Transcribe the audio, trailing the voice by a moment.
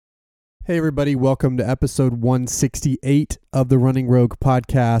Hey everybody, welcome to episode 168 of the Running Rogue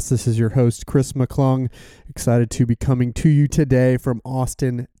podcast. This is your host, Chris McClung. Excited to be coming to you today from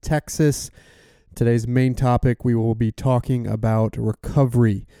Austin, Texas. Today's main topic, we will be talking about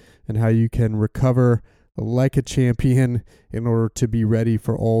recovery and how you can recover like a champion in order to be ready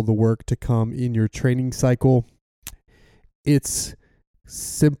for all the work to come in your training cycle. It's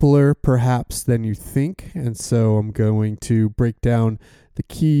simpler perhaps than you think, and so I'm going to break down the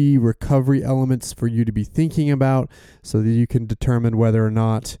key recovery elements for you to be thinking about so that you can determine whether or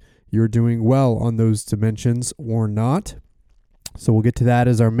not you're doing well on those dimensions or not. So we'll get to that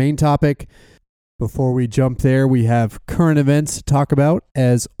as our main topic. Before we jump there, we have current events to talk about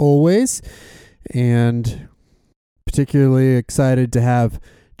as always, and particularly excited to have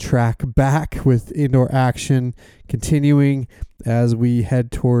track back with indoor action continuing as we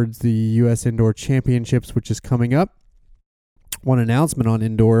head towards the U.S. Indoor Championships, which is coming up. One announcement on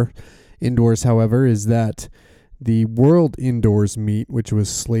indoors, however, is that the World Indoors Meet, which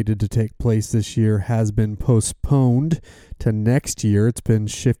was slated to take place this year, has been postponed to next year. It's been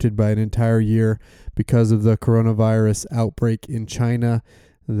shifted by an entire year because of the coronavirus outbreak in China.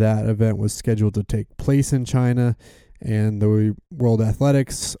 That event was scheduled to take place in China, and the World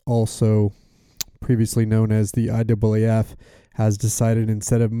Athletics, also previously known as the IAAF, has decided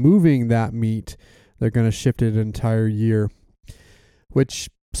instead of moving that meet, they're going to shift it an entire year, which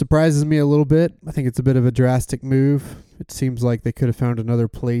surprises me a little bit. I think it's a bit of a drastic move. It seems like they could have found another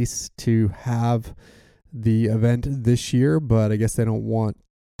place to have the event this year, but I guess they don't want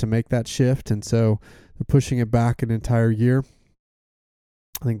to make that shift, and so they're pushing it back an entire year.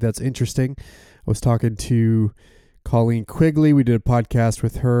 I think that's interesting. I was talking to Colleen Quigley. We did a podcast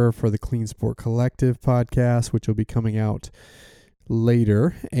with her for the Clean Sport Collective podcast, which will be coming out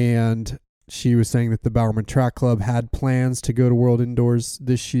later, and she was saying that the Bowerman Track Club had plans to go to World Indoors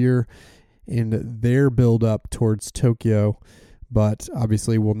this year in their build up towards Tokyo, but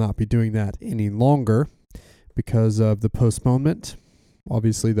obviously will not be doing that any longer because of the postponement.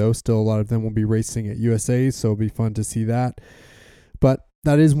 Obviously, though, still a lot of them will be racing at USA, so it'll be fun to see that. But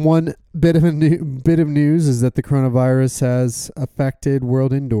that is one bit of news, is that the coronavirus has affected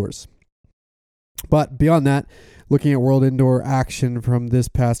World Indoors. But beyond that, looking at World Indoor action from this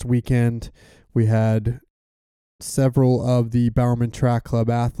past weekend, we had several of the Bowerman Track Club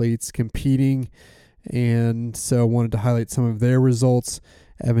athletes competing, and so I wanted to highlight some of their results.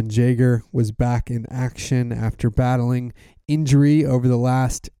 Evan Jager was back in action after battling injury over the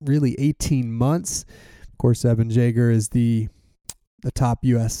last really 18 months. Of course, Evan Jager is the top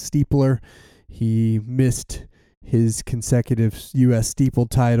U.S. steepler. He missed his consecutive U.S. steeple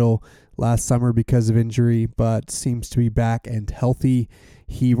title last summer because of injury, but seems to be back and healthy.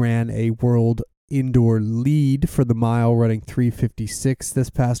 He ran a world indoor lead for the mile, running 3:56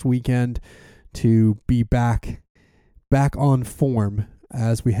 this past weekend, to be back on form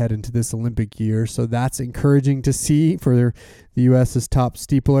as we head into this Olympic year. So that's encouraging to see for the U.S.'s top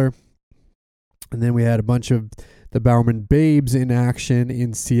steepler. And then we had a bunch of the Bowerman Babes in action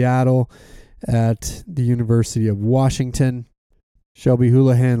in Seattle at the University of Washington. Shelby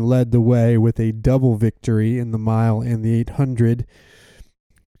Houlihan led the way with a double victory in the mile and the 800,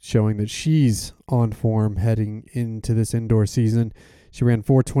 showing that she's on form heading into this indoor season. She ran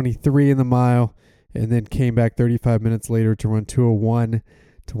 4:23 in the mile and then came back 35 minutes later to run 2:01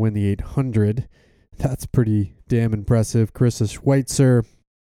 to win the 800. That's pretty damn impressive. Carissa Schweitzer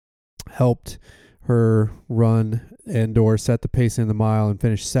helped her run indoor, set the pace in the mile, and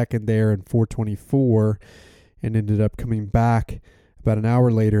finished second there in 4:24, and ended up coming back about an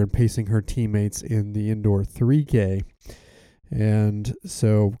hour later and pacing her teammates in the indoor 3K. And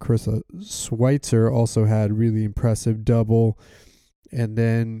so Carissa Schweitzer also had really impressive double. And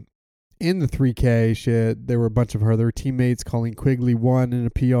then in the 3K, there were a bunch of her other teammates. Colleen Quigley won in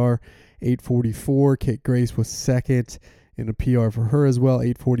a PR, 8:44. Kate Grace was second in a PR for her as well,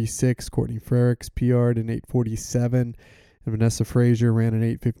 8:46. Courtney Frericks PR'd in 8:47. And Vanessa Frazier ran an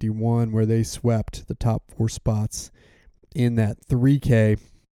 8:51, where they swept the top four spots in that 3K.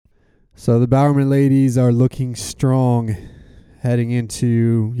 So the Bowerman ladies are looking strong heading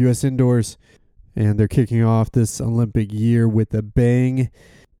into U.S. Indoors, and they're kicking off this Olympic year with a bang.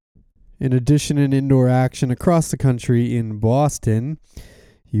 In addition, in indoor action across the country in Boston,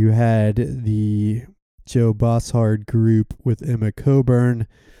 you had the Joe Bossard group with Emma Coburn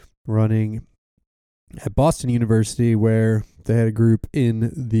running at Boston University, where they had a group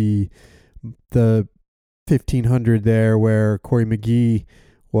in the 1500 there, where Corey McGee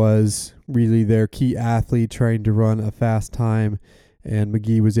was really their key athlete trying to run a fast time, and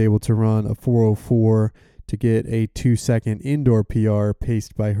McGee was able to run a 4:04 to get a 2-second indoor PR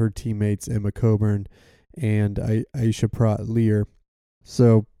paced by her teammates Emma Coburn and Aisha Pratt-Lear.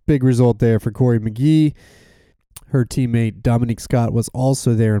 So big result there for Corey McGee. Her teammate Dominique Scott was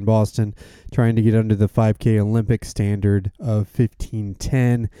also there in Boston trying to get under the 5K Olympic standard of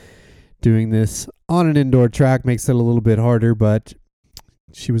 15:10. Doing this on an indoor track makes it a little bit harder, but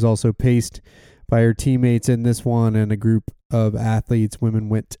she was also paced by her teammates in this one, and a group of athletes, women,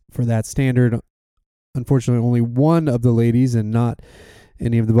 went for that standard. Unfortunately, only one of the ladies, and not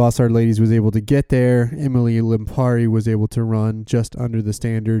any of the Bossard ladies, was able to get there. Emily Limpari was able to run just under the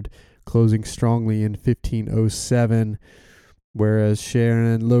standard, closing strongly in 15:07, whereas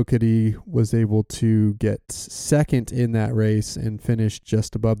Sharon Lokady was able to get second in that race and finish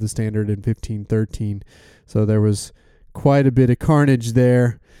just above the standard in 15:13. So there was quite a bit of carnage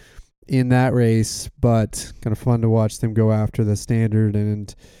there in that race, but kind of fun to watch them go after the standard,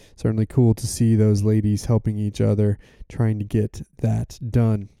 and certainly cool to see those ladies helping each other, trying to get that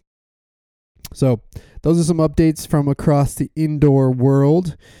done. So those are some updates from across the indoor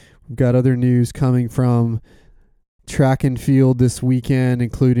world. We've got other news coming from track and field this weekend,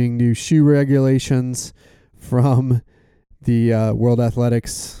 including new shoe regulations from the World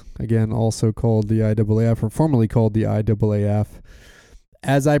Athletics, again, also called the IAAF, or formerly called the IAAF.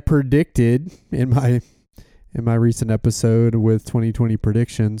 As I predicted in my recent episode with 2020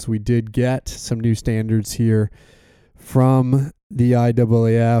 predictions, we did get some new standards here from the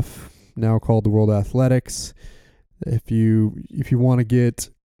IAAF, now called the World Athletics. If you want to get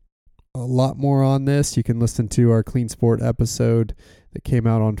a lot more on this, you can listen to our Clean Sport episode that came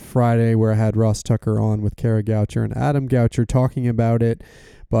out on Friday, where I had Ross Tucker on with Kara Goucher and Adam Goucher talking about it.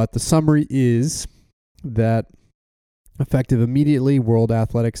 But the summary is that effective immediately, World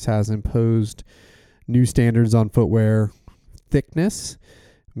Athletics has imposed new standards on footwear thickness,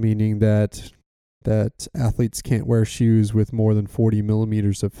 meaning that athletes can't wear shoes with more than 40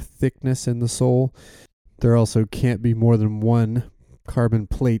 millimeters of thickness in the sole. There also can't be more than one carbon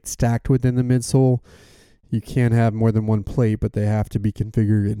plate stacked within the midsole. You can't have more than one plate, but they have to be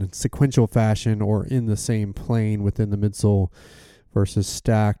configured in a sequential fashion or in the same plane within the midsole versus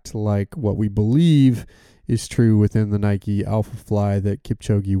stacked like what we believe is true within the Nike Alpha Fly that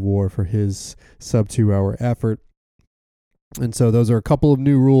Kipchoge wore for his sub 2 hour effort. And so those are a couple of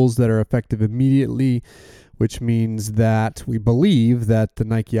new rules that are effective immediately, which means that we believe that the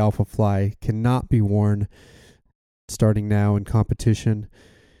Nike Alpha Fly cannot be worn starting now in competition.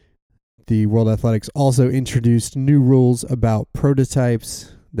 The World Athletics also introduced new rules about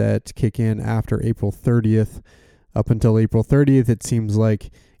prototypes that kick in after April 30th. Up until April 30th, it seems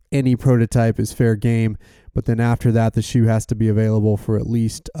like any prototype is fair game, but then after that, the shoe has to be available for at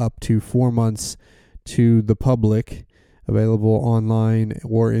least up to 4 months to the public, available online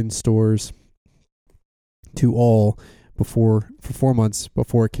or in stores to all for 4 months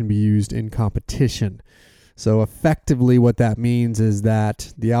before it can be used in competition. So effectively what that means is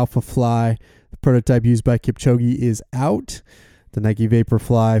that the Alpha Fly, the prototype used by Kipchoge, is out. The Nike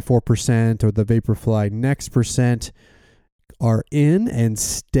Vaporfly 4% or the Vaporfly Next percent are in and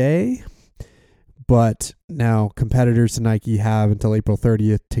stay. But now competitors to Nike have until April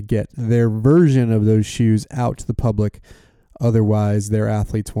 30th to get their version of those shoes out to the public. Otherwise, their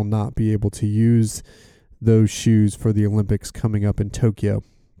athletes will not be able to use those shoes for the Olympics coming up in Tokyo,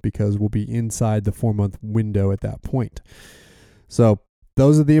 because we'll be inside the 4-month window at that point. So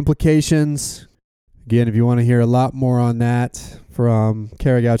those are the implications. Again, if you want to hear a lot more on that from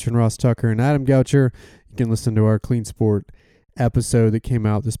Kara Goucher and Ross Tucker and Adam Goucher, you can listen to our Clean Sport episode that came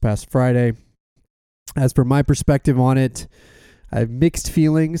out this past Friday. As per my perspective on it, I have mixed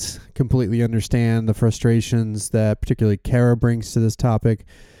feelings. Completely understand the frustrations that particularly Kara brings to this topic,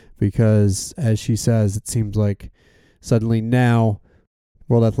 because as she says, it seems like suddenly now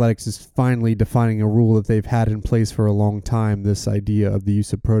World Athletics is finally defining a rule that they've had in place for a long time. This idea of the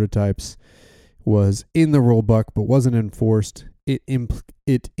use of prototypes was in the rule book but wasn't enforced. It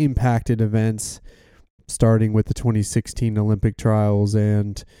impacted events starting with the 2016 Olympic trials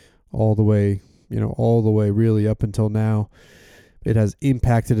and all the way really up until now. It has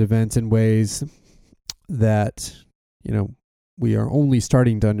impacted events in ways that, we are only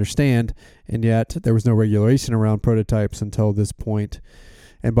starting to understand, and yet there was no regulation around prototypes until this point.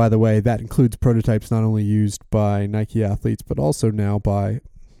 And by the way, that includes prototypes not only used by Nike athletes, but also now by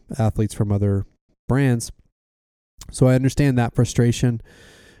athletes from other brands. So I understand that frustration.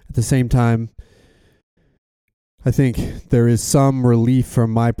 At the same time, I think there is some relief from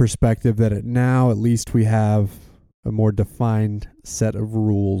my perspective that now at least we have a more defined set of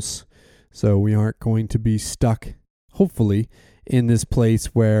rules. So we aren't going to be stuck, hopefully, in this place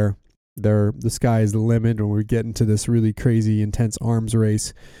where the sky is the limit, or we get into this really crazy, intense arms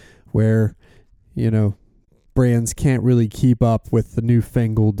race where, brands can't really keep up with the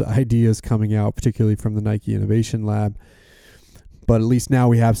newfangled ideas coming out, particularly from the Nike Innovation Lab. But at least now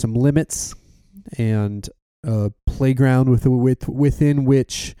we have some limits and a playground within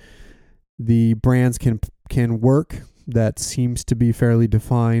which the brands can work that seems to be fairly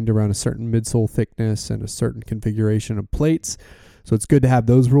defined around a certain midsole thickness and a certain configuration of plates. So it's good to have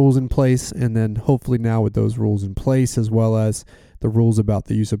those rules in place, and then hopefully now with those rules in place, as well as the rules about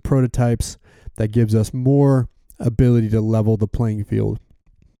the use of prototypes, that gives us more ability to level the playing field.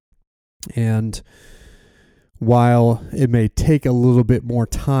 And while it may take a little bit more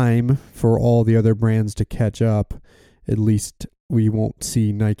time for all the other brands to catch up, at least we won't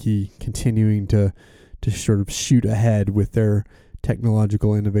see Nike continuing to sort of shoot ahead with their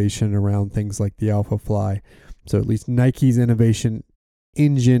technological innovation around things like the Alpha Fly. So at least Nike's innovation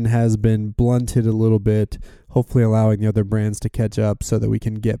engine has been blunted a little bit, hopefully allowing the other brands to catch up so that we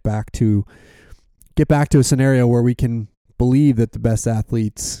can get back to a scenario where we can believe that the best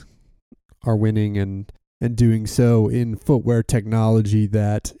athletes are winning and doing so in footwear technology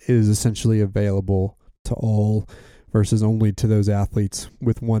that is essentially available to all versus only to those athletes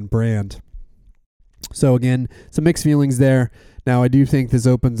with one brand. So again, some mixed feelings there. Now, I do think this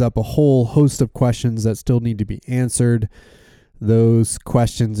opens up a whole host of questions that still need to be answered. Those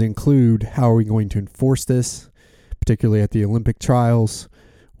questions include, how are we going to enforce this, particularly at the Olympic trials?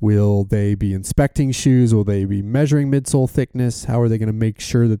 Will they be inspecting shoes? Will they be measuring midsole thickness? How are they going to make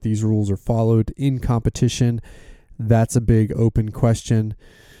sure that these rules are followed in competition? That's a big open question.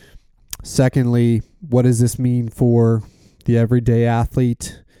 Secondly, what does this mean for the everyday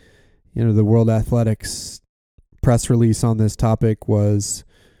athlete? The World Athletics press release on this topic was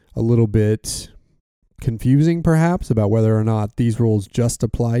a little bit confusing, perhaps, about whether or not these rules just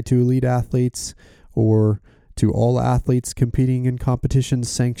apply to elite athletes or to all athletes competing in competitions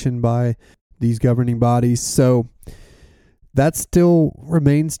sanctioned by these governing bodies. So that still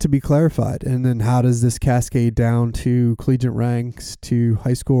remains to be clarified. And then how does this cascade down to collegiate ranks, to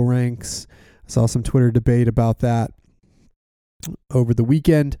high school ranks? I saw some Twitter debate about that over the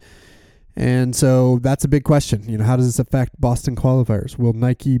weekend. And so that's a big question. How does this affect Boston qualifiers? Will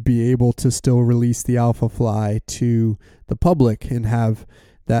Nike be able to still release the Alpha Fly to the public and have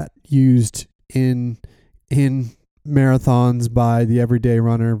that used in marathons by the everyday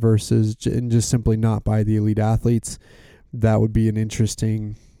runner versus just simply not by the elite athletes? That would be an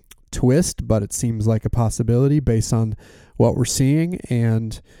interesting twist, but it seems like a possibility based on what we're seeing,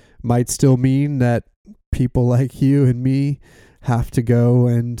 and might still mean that people like you and me have to go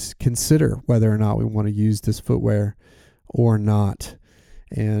and consider whether or not we want to use this footwear or not,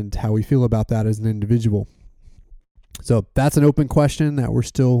 and how we feel about that as an individual. So that's an open question that we're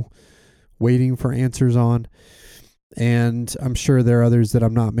still waiting for answers on. And I'm sure there are others that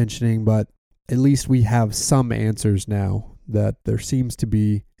I'm not mentioning, but at least we have some answers now, that there seems to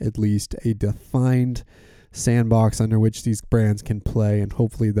be at least a defined sandbox under which these brands can play, and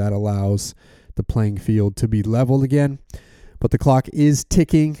hopefully that allows the playing field to be leveled again. But the clock is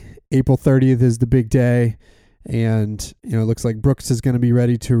ticking. April 30th is the big day, and it looks like Brooks is going to be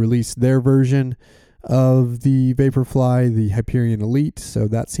ready to release their version of the Vaporfly, the Hyperion Elite. So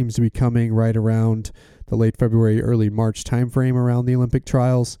that seems to be coming right around the late February, early March timeframe around the Olympic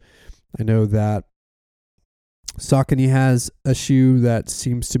trials. I know that Saucony has a shoe that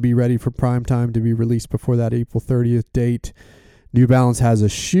seems to be ready for prime time to be released before that April 30th date. New Balance has a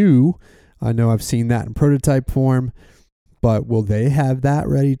shoe. I know I've seen that in prototype form, but will they have that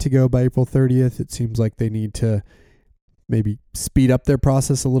ready to go by April 30th? It seems like they need to maybe speed up their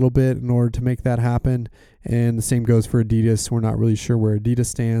process a little bit in order to make that happen. And the same goes for Adidas. We're not really sure where Adidas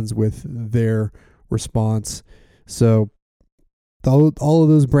stands with their response. So all of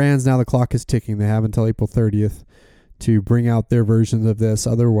those brands, now the clock is ticking. They have until April 30th to bring out their versions of this.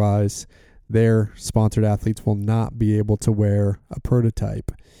 Otherwise, their sponsored athletes will not be able to wear a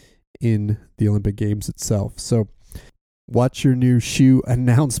prototype in the Olympic Games itself. So watch your new shoe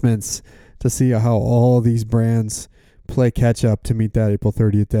announcements to see how all these brands play catch up to meet that April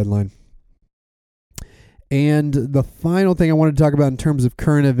 30th deadline. And the final thing I want to talk about in terms of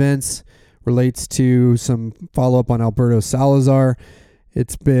current events relates to some follow-up on Alberto Salazar.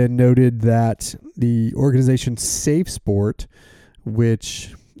 It's been noted that the organization Safe Sport,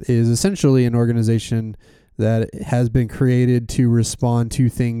 which is essentially an organization that has been created to respond to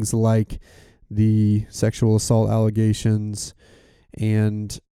things like the sexual assault allegations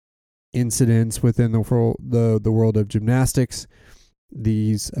and incidents within the world of gymnastics,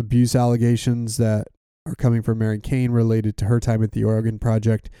 these abuse allegations that are coming from Mary Cain related to her time at the Oregon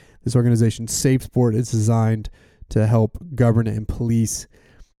Project. This organization, Safe Sport, is designed to help govern and police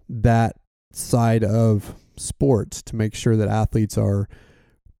that side of sports to make sure that athletes are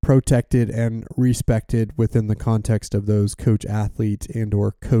protected and respected within the context of those coach-athlete and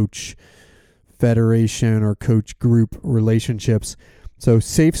or coach federation or coach group relationships. So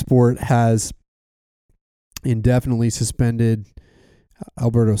Safe Sport has indefinitely suspended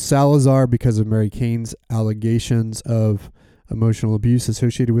Alberto Salazar because of Mary Cain's allegations of emotional abuse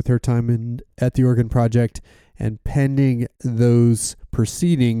associated with her time at the Oregon Project. And pending those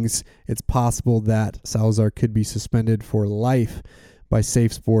proceedings, it's possible that Salazar could be suspended for life by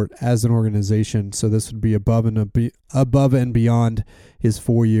Safe Sport as an organization. So this would be above and beyond his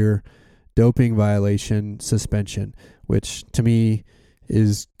 4-year doping violation suspension, which to me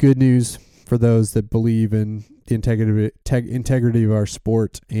is good news for those that believe in the integrity of our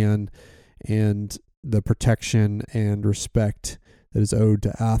sport and the protection and respect that is owed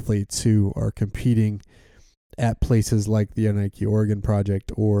to athletes who are competing at places like the Nike Oregon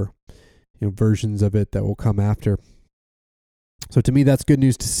Project or versions of it that will come after. So to me, that's good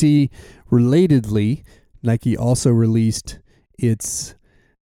news to see. Relatedly, Nike also released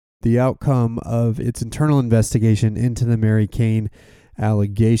the outcome of its internal investigation into the Mary Cain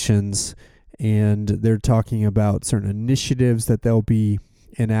allegations, and they're talking about certain initiatives that they'll be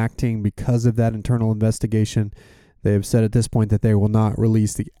enacting because of that internal investigation. They have said at this point that they will not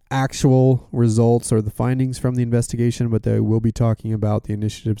release the actual results or the findings from the investigation, but they will be talking about the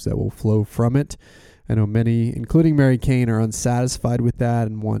initiatives that will flow from it. I know many, including Mary Cain, are unsatisfied with that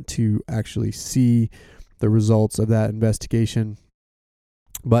and want to actually see the results of that investigation.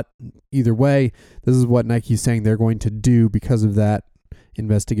 But either way, this is what Nike's saying they're going to do because of that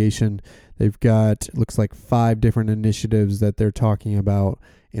investigation. They've got, it looks like 5 different initiatives that they're talking about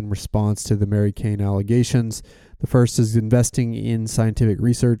in response to the Mary Cain allegations. The first is investing in scientific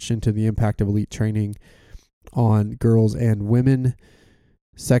research into the impact of elite training on girls and women.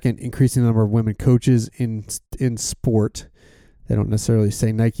 Second, increasing the number of women coaches in sport. They don't necessarily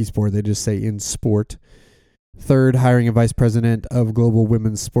say Nike Sport, they just say in sport. Third, hiring a vice president of global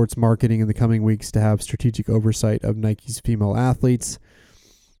women's sports marketing in the coming weeks to have strategic oversight of Nike's female athletes.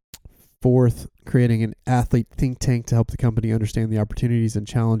 Fourth, creating an athlete think tank to help the company understand the opportunities and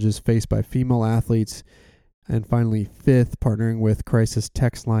challenges faced by female athletes. And finally, fifth, partnering with Crisis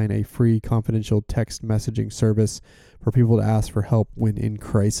Text Line, a free confidential text messaging service for people to ask for help when in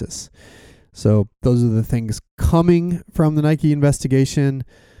crisis. So those are the things coming from the Nike investigation.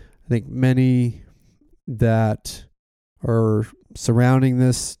 I think many that are surrounding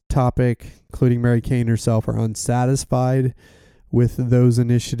this topic, including Mary Cain herself, are unsatisfied with those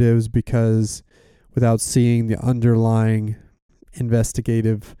initiatives because without seeing the underlying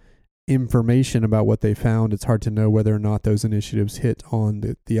investigative information about what they found, it's hard to know whether or not those initiatives hit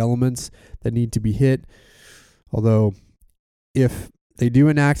on the elements that need to be hit. Although if they do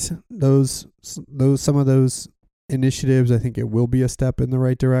enact some of those initiatives, I think it will be a step in the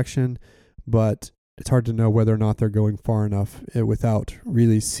right direction, but it's hard to know whether or not they're going far enough without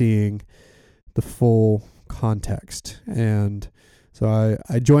really seeing the full context. And so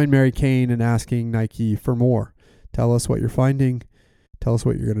I joined Mary Cain in asking Nike for more. Tell us what you're finding. Tell us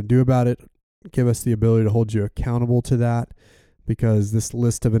what you're going to do about it. Give us the ability to hold you accountable to that, because this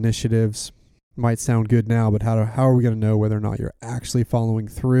list of initiatives might sound good now, but how are we going to know whether or not you're actually following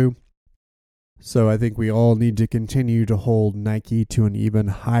through? So I think we all need to continue to hold Nike to an even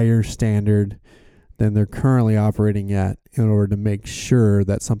higher standard than they're currently operating at in order to make sure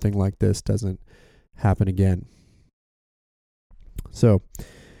that something like this doesn't happen again. So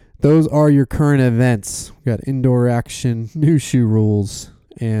those are your current events. We've got indoor action, new shoe rules,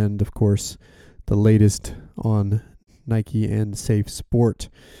 and of course the latest on Nike and Safe Sport.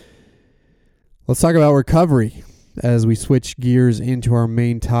 Let's talk about recovery as we switch gears into our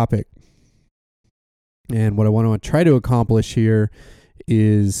main topic. And what I want to try to accomplish here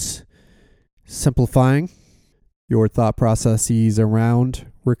is simplifying your thought processes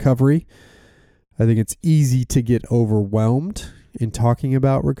around recovery. I think it's easy to get overwhelmed in talking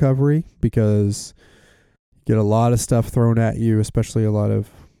about recovery because you get a lot of stuff thrown at you, especially a lot of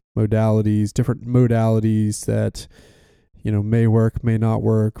different modalities that may work, may not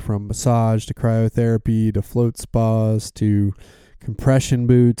work, from massage to cryotherapy to float spas to compression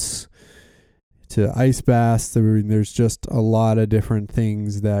boots to ice baths. There's just a lot of different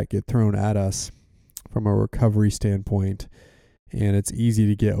things that get thrown at us from a recovery standpoint. And it's easy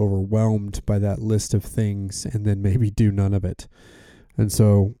to get overwhelmed by that list of things and then maybe do none of it. And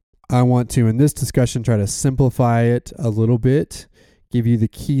so I want to, in this discussion, try to simplify it a little bit, give you the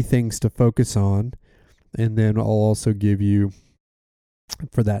key things to focus on, And then I'll also give you,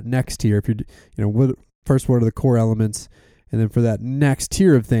 for that next tier, if first, what are the core elements? And then for that next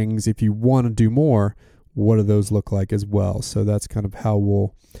tier of things, if you want to do more, what do those look like as well? So that's kind of how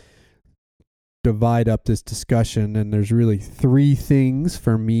we'll divide up this discussion. And there's really 3 things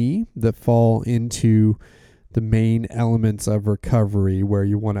for me that fall into the main elements of recovery, where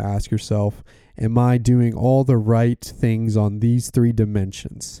you want to ask yourself, am I doing all the right things on these 3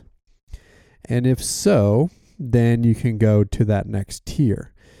 dimensions? And if so, then you can go to that next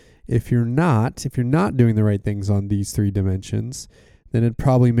tier. If you're not doing the right things on these 3 dimensions, then it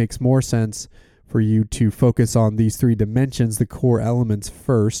probably makes more sense for you to focus on these 3 dimensions, the core elements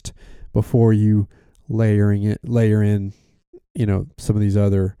first, before you layer in, some of these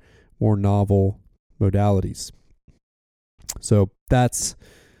other more novel modalities. So that's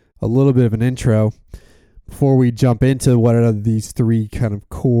a little bit of an intro. Before we jump into what are these 3 kind of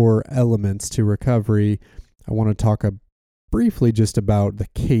core elements to recovery, I want to talk briefly just about the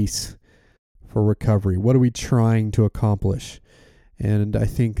case for recovery. What are we trying to accomplish? And I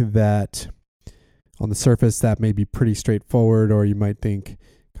think that on the surface that may be pretty straightforward, or you might kind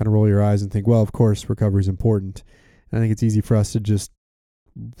of roll your eyes and think, well, of course recovery is important. And I think it's easy for us to just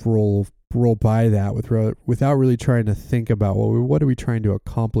roll by that without really trying to think about, well, what are we trying to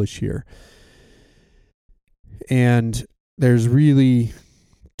accomplish here? And there's really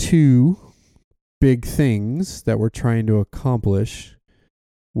 2 big things that we're trying to accomplish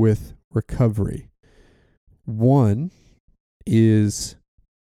with recovery. One is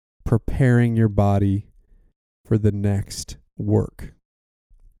preparing your body for the next work.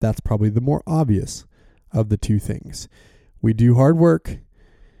 That's probably the more obvious of the 2 things. We do hard work,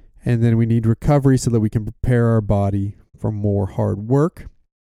 and then we need recovery so that we can prepare our body for more hard work.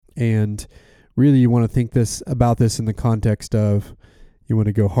 And really, you want to think about this in the context of, you want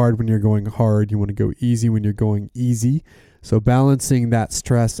to go hard when you're going hard. You want to go easy when you're going easy. So balancing that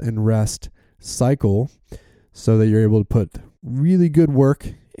stress and rest cycle so that you're able to put really good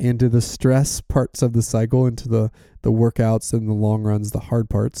work into the stress parts of the cycle, into the workouts and the long runs, the hard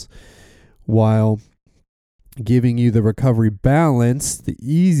parts, while giving you the recovery balance. The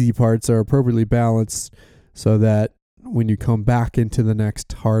easy parts are appropriately balanced so that when you come back into the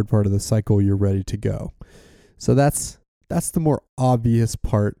next hard part of the cycle, you're ready to go. So that's the more obvious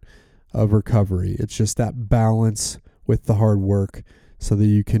part of recovery. It's just that balance with the hard work so that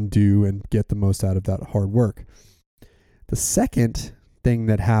you can do and get the most out of that hard work. The second thing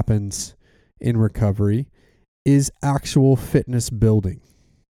that happens in recovery is actual fitness building.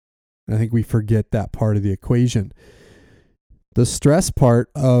 And I think we forget that part of the equation. The stress part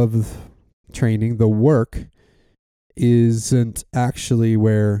of training, the work, isn't actually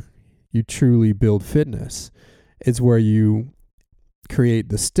where you truly build fitness. It's where you create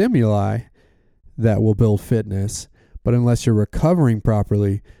the stimuli that will build fitness. But unless you're recovering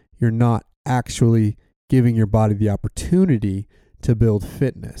properly, you're not actually giving your body the opportunity to build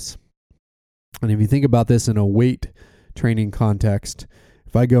fitness. And if you think about this in a weight training context,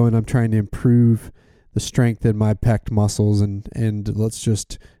 if I go and I'm trying to improve the strength in my pec muscles, and let's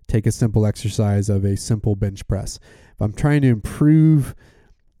just take a simple exercise of a simple bench press. If I'm trying to improve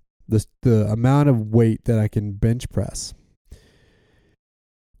the amount of weight that I can bench press,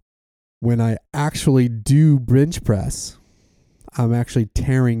 when I actually do bench press, I'm actually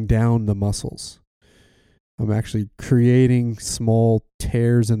tearing down the muscles. I'm actually creating small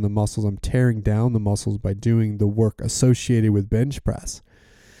tears in the muscles. I'm tearing down the muscles by doing the work associated with bench press.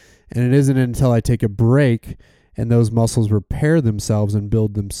 And it isn't until I take a break and those muscles repair themselves and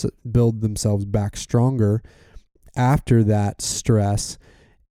build themselves back stronger after that stress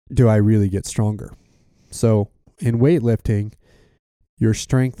do I really get stronger. So in weightlifting, your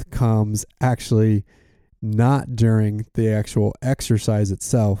strength comes actually not during the actual exercise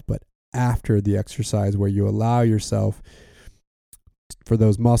itself, but after the exercise, where you allow yourself for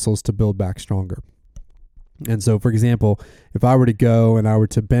those muscles to build back stronger. And so, for example, if I were to go and I were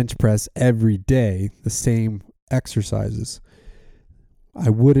to bench press every day, the same exercises, I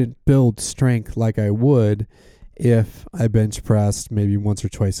wouldn't build strength like I would if I bench pressed maybe once or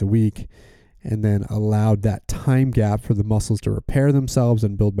twice a week and then allowed that time gap for the muscles to repair themselves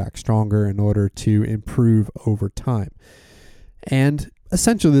and build back stronger in order to improve over time. And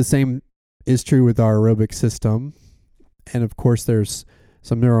essentially the same is true with our aerobic system. And of course, there's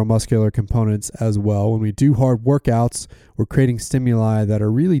some neuromuscular components as well. When we do hard workouts, we're creating stimuli that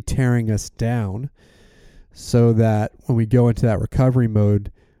are really tearing us down, so that when we go into that recovery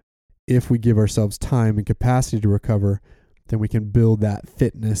mode, if we give ourselves time and capacity to recover, then we can build that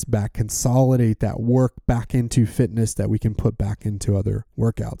fitness back, consolidate that work back into fitness that we can put back into other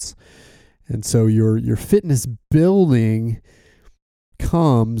workouts. And so your fitness building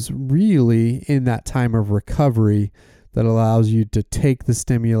comes really in that time of recovery that allows you to take the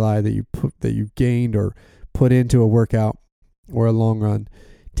stimuli that you gained or put into a workout or a long run,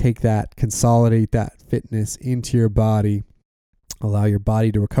 take that, consolidate that fitness into your body, allow your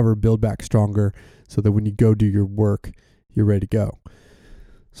body to recover, build back stronger, so that when you go do your work, you're ready to go.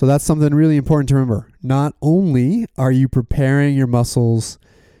 So that's something really important to remember. Not only are you preparing your muscles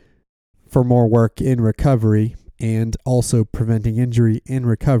for more work in recovery and also preventing injury in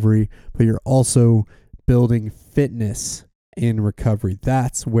recovery, but you're also building fitness in recovery.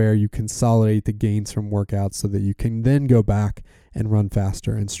 That's where you consolidate the gains from workouts so that you can then go back and run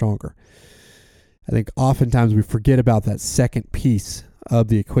faster and stronger. I think oftentimes we forget about that second piece of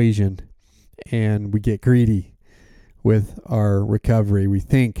the equation and we get greedy with our recovery. We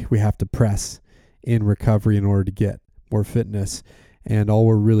think we have to press in recovery in order to get more fitness. And all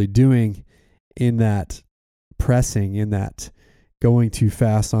we're really doing in that pressing, in that going too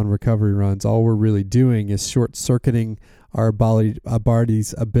fast on recovery runs, all we're really doing is short-circuiting our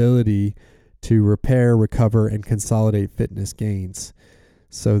body's ability to repair, recover, and consolidate fitness gains.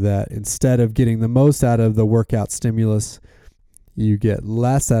 So that instead of getting the most out of the workout stimulus, you get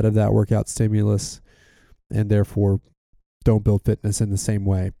less out of that workout stimulus and therefore don't build fitness in the same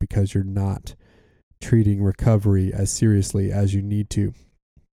way because you're not treating recovery as seriously as you need to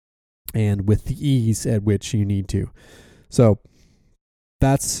and with the ease at which you need to. So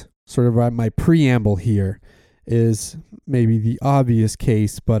that's sort of my preamble here, is maybe the obvious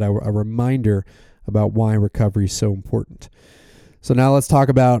case, but a reminder about why recovery is so important. So now let's talk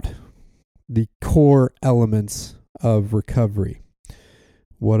about the core elements of recovery.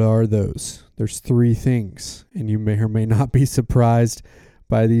 What are those? There's 3 things, and you may or may not be surprised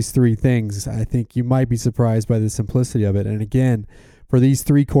by these 3 things. I think you might be surprised by the simplicity of it. And again, for these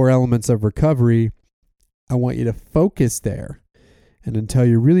 3 core elements of recovery, I want you to focus there. And until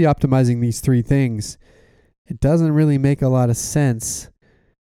you're really optimizing these 3 things, it doesn't really make a lot of sense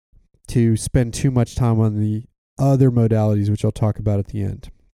to spend too much time on the other modalities, which I'll talk about at the end.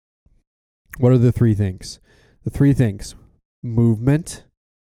 What are the 3 things? The 3 things: movement,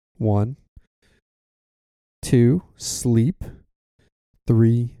 1; 2, sleep;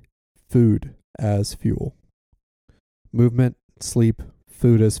 3, food as fuel. Movement, sleep,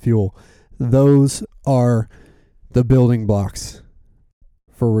 food as fuel. Those are the building blocks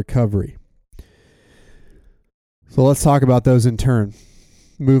for recovery. So let's talk about those in turn.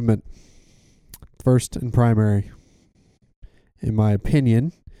 Movement, first and primary. In my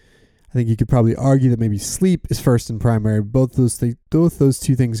opinion, I think you could probably argue that maybe sleep is first and primary. Both those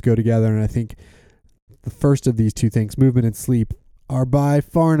 2 things go together, and I think the first of these 2 things, movement and sleep, are by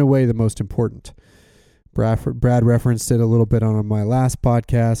far and away the most important. Brad referenced it a little bit on my last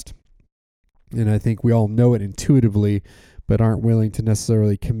podcast, and I think we all know it intuitively, but aren't willing to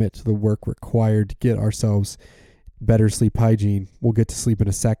necessarily commit to the work required to get ourselves better sleep hygiene. We'll get to sleep in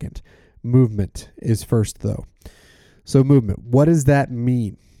a second. Movement is first, though. So movement, what does that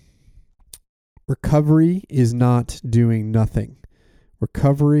mean? Recovery is not doing nothing.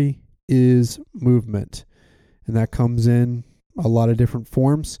 Recovery is movement, and that comes in a lot of different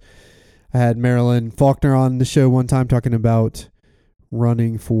forms. I had Marilyn Faulkner on the show one time talking about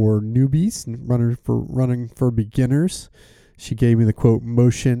running for newbies and running for beginners. She gave me the quote,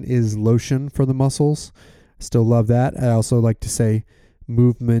 "Motion is lotion for the muscles." I still love that. I also like to say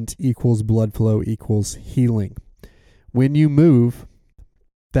movement equals blood flow equals healing. When you move,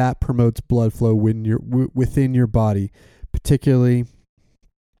 that promotes blood flow when you're within your body, particularly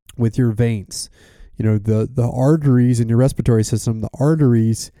with your veins. You know, the arteries in your respiratory system, the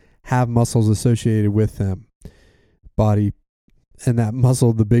arteries have muscles associated with them. Body, and that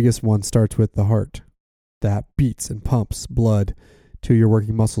muscle, the biggest one, starts with the heart. That beats and pumps blood to your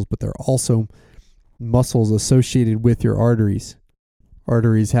working muscles, but there are also muscles associated with your arteries.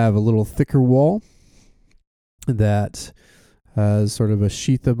 Arteries have a little thicker wall that has sort of a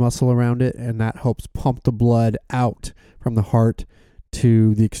sheath of muscle around it, and that helps pump the blood out from the heart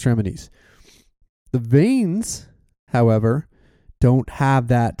to the extremities. The veins, however, don't have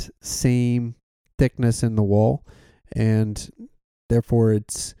that same thickness in the wall, and therefore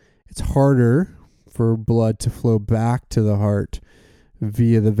it's harder for blood to flow back to the heart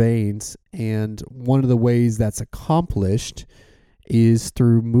via the veins. And one of the ways that's accomplished is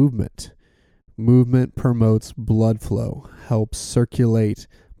through movement. Movement promotes blood flow, helps circulate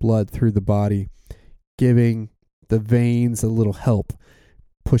blood through the body, giving the veins a little help,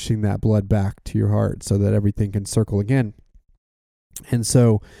 pushing that blood back to your heart so that everything can circle again. And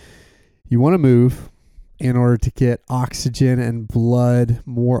so you want to move, in order to get oxygen and blood,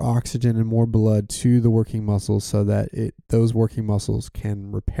 more oxygen and more blood to the working muscles so that those working muscles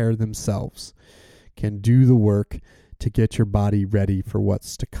can repair themselves, can do the work to get your body ready for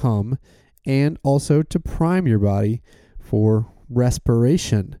what's to come, and also to prime your body for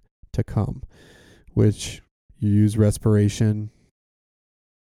respiration to come, which you use respiration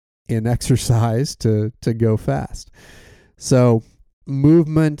in exercise to go fast. So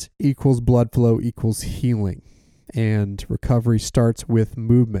movement equals blood flow equals healing, and recovery starts with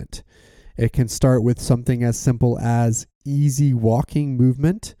movement. It can start with something as simple as easy walking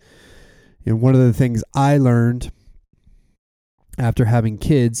movement. And one of the things I learned after having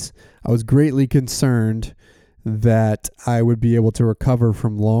kids, I was greatly concerned that I would be able to recover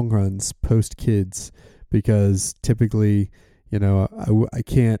from long runs post kids, because typically, I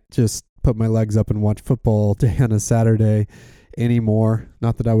can't just put my legs up and watch football all day on a Saturday anymore.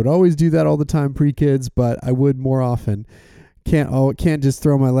 Not that I would always do that all the time pre-kids, but I would more often. Can't just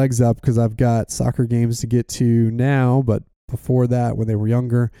throw my legs up because I've got soccer games to get to now, but before that, when they were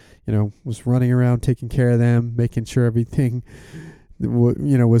younger, was running around taking care of them, making sure everything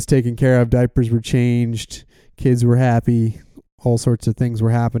was taken care of. Diapers were changed, kids were happy, all sorts of things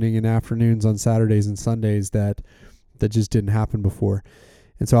were happening in afternoons on Saturdays and Sundays that just didn't happen before.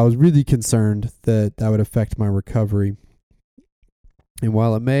 And so I was really concerned that would affect my recovery. And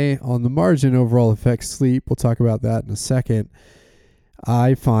while it may, on the margin, overall affect sleep, we'll talk about that in a second,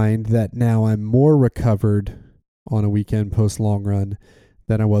 I find that now I'm more recovered on a weekend post long run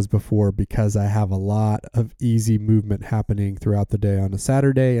than I was before, because I have a lot of easy movement happening throughout the day on a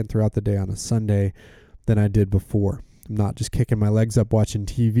Saturday and throughout the day on a Sunday than I did before. I'm not just kicking my legs up watching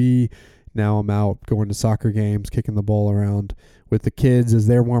TV. Now I'm out going to soccer games, kicking the ball around with the kids as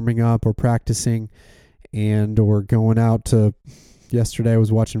they're warming up or practicing, or going out to... Yesterday I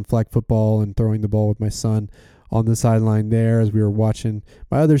was watching flag football and throwing the ball with my son on the sideline there as we were watching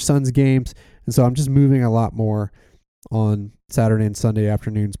my other son's games. And so I'm just moving a lot more on Saturday and Sunday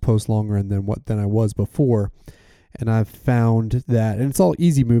afternoons post long run than I was before. And I've found that, and it's all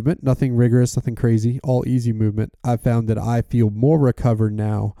easy movement, nothing rigorous, nothing crazy, all easy movement. I've found that I feel more recovered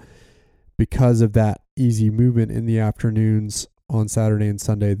now because of that easy movement in the afternoons on Saturday and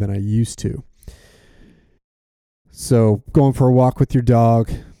Sunday than I used to. So going for a walk with your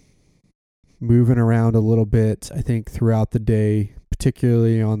dog, moving around a little bit, I think throughout the day,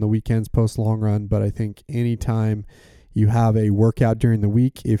 particularly on the weekends post long run, but I think anytime you have a workout during the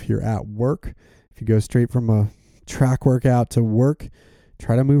week, if you're at work, if you go straight from a track workout to work,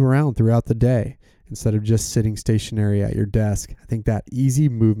 try to move around throughout the day instead of just sitting stationary at your desk. I think that easy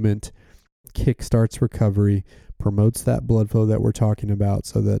movement kickstarts recovery, promotes that blood flow that we're talking about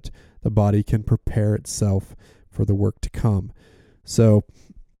so that the body can prepare itself for the work to come. So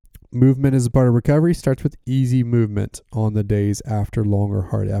movement is a part of recovery. Starts with easy movement on the days after long or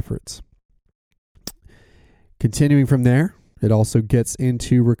hard efforts. Continuing from there, it also gets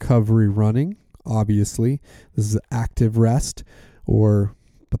into recovery running. Obviously, this is active rest, or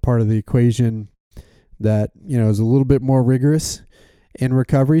the part of the equation that is a little bit more rigorous in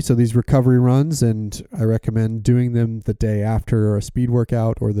recovery. So these recovery runs, and I recommend doing them the day after a speed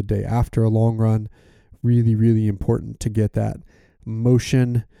workout or the day after a long run. Really, really important to get that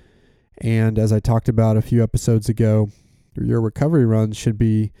motion. And as I talked about a few episodes ago, your recovery runs should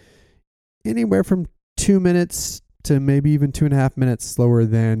be anywhere from 2 minutes to maybe even 2.5 minutes slower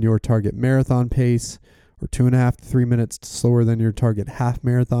than your target marathon pace, or 2.5 to 3 minutes slower than your target half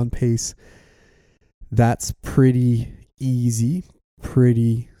marathon pace. That's pretty easy,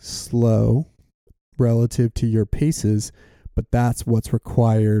 pretty slow relative to your paces, but that's what's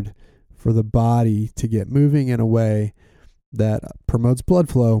required for the body to get moving in a way that promotes blood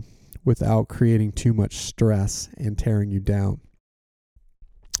flow without creating too much stress and tearing you down.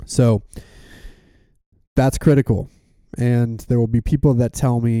 So that's critical. And there will be people that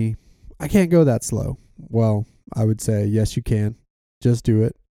tell me, I can't go that slow. Well, I would say, yes, you can. Just do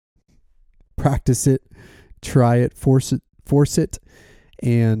it. Practice it. Try it. Force it.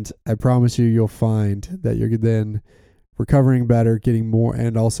 And I promise you'll find that you're then recovering better, getting more,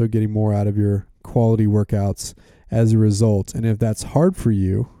 and also getting more out of your quality workouts as a result. And if that's hard for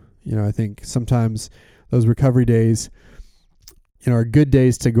you, I think sometimes those recovery days, are good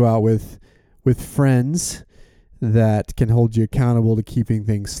days to go out with friends that can hold you accountable to keeping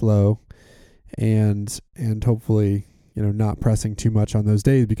things slow, and hopefully, not pressing too much on those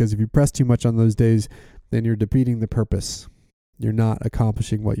days, because if you press too much on those days, then you're defeating the purpose. You're not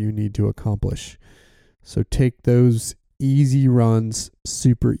accomplishing what you need to accomplish. So take those easy runs,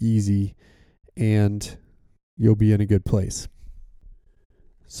 super easy, and you'll be in a good place.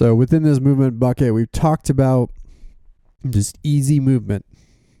 So within this movement bucket, we've talked about just easy movement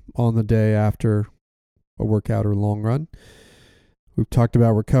on the day after a workout or long run. We've talked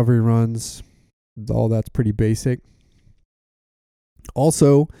about recovery runs. All that's pretty basic.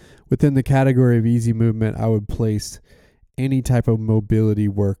 Also, within the category of easy movement, I would place any type of mobility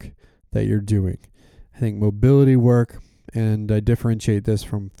work that you're doing. I think mobility work, and I differentiate this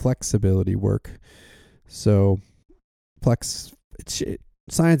from flexibility work. So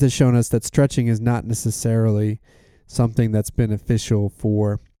science has shown us that stretching is not necessarily something that's beneficial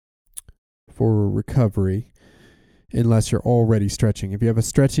for recovery unless you're already stretching. If you have a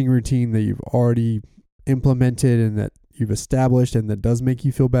stretching routine that you've already implemented and that you've established and that does make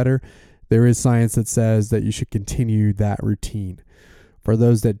you feel better, there is science that says that you should continue that routine. For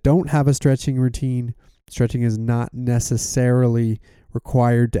those that don't have a stretching routine, stretching is not necessarily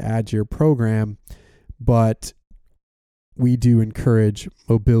required to add to your program, but we do encourage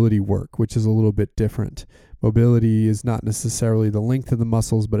mobility work, which is a little bit different. Mobility is not necessarily the length of the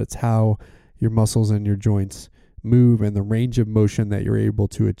muscles, but it's how your muscles and your joints move and the range of motion that you're able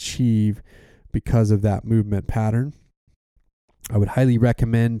to achieve because of that movement pattern. I would highly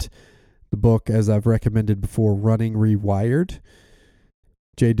recommend the book, as I've recommended before, Running Rewired.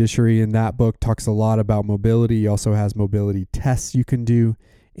 Jay Dishery in that book talks a lot about mobility. He also has mobility tests you can do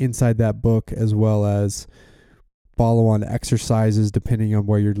inside that book, as well as follow-on exercises depending on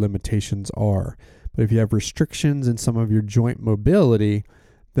where your limitations are. But if you have restrictions in some of your joint mobility,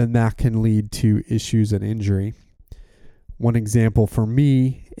 then that can lead to issues and injury. One example for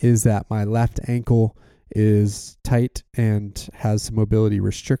me is that my left ankle is tight and has some mobility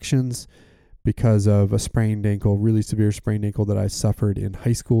restrictions because of a sprained ankle, really severe sprained ankle that I suffered in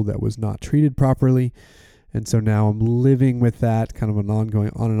high school that was not treated properly. And so now I'm living with that kind of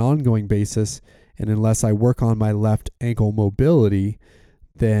on an ongoing basis. And unless I work on my left ankle mobility,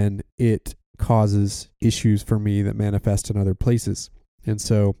 then it causes issues for me that manifest in other places. And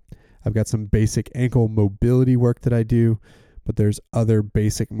so I've got some basic ankle mobility work that I do, but there's other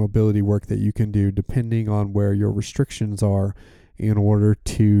basic mobility work that you can do depending on where your restrictions are in order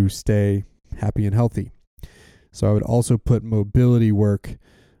to stay happy and healthy. So I would also put mobility work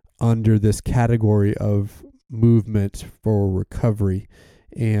under this category of movement for recovery.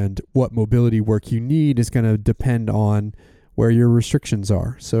 And what mobility work you need is going to depend on where your restrictions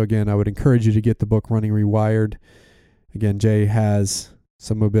are. So again, I would encourage you to get the book Running Rewired. Again, Jay has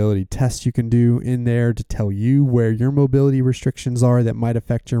some mobility tests you can do in there to tell you where your mobility restrictions are that might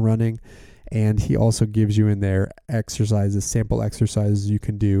affect your running. And he also gives you in there exercises, sample exercises you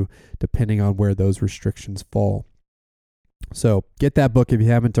can do depending on where those restrictions fall. So get that book if you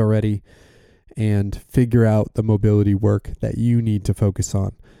haven't already and figure out the mobility work that you need to focus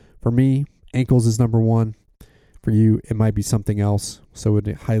on. For me, ankles is number one. For you, it might be something else. So I would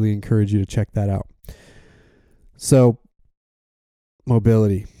highly encourage you to check that out. So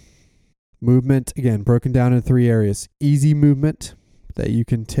mobility. Movement, again, broken down into three areas. Easy movement that you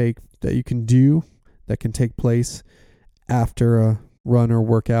can take that can take place after a run or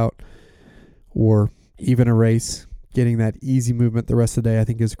workout or even a race. Getting that easy movement the rest of the day I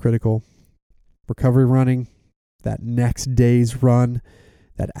think is critical. Recovery running, that next day's run,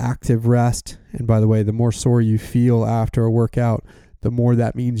 that active rest. And by the way, the more sore you feel after a workout, the more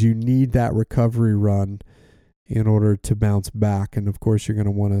that means you need that recovery run in order to bounce back. And of course, you're going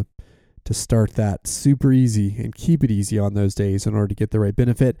to want to start that super easy and keep it easy on those days in order to get the right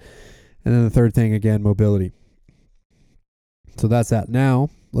benefit. And then the third thing, again, mobility. So that's that. Now,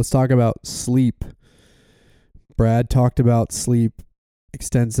 let's talk about sleep. Brad talked about sleep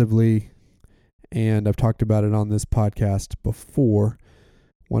extensively, and I've talked about it on this podcast before.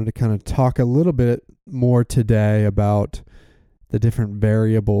 Wanted to kind of talk a little bit more today about the different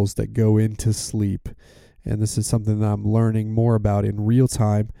variables that go into sleep. And this is something that I'm learning more about in real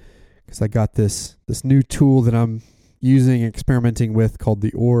time because I got this new tool that I'm using and experimenting with called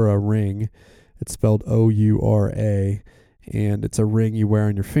the Oura Ring. It's spelled O-U-R-A, and it's a ring you wear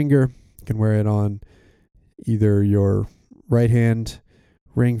on your finger. You can wear it on either your right hand,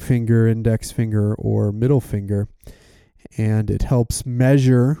 ring finger, index finger, or middle finger. And it helps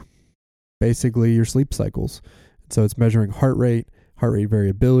measure basically your sleep cycles. So it's measuring heart rate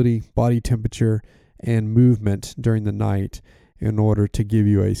variability, body temperature, and movement during the night in order to give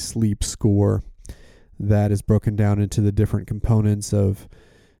you a sleep score that is broken down into the different components of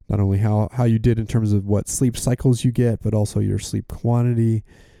not only how you did in terms of what sleep cycles you get, but also your sleep quantity,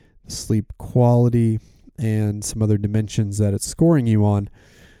 sleep quality, and some other dimensions that it's scoring you on.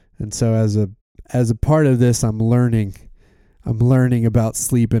 And so as a part of this, I'm learning about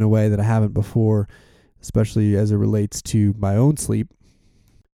sleep in a way that I haven't before, especially as it relates to my own sleep.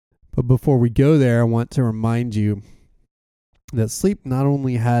 But before we go there, I want to remind you that sleep not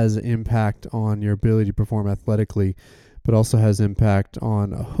only has impact on your ability to perform athletically, but also has impact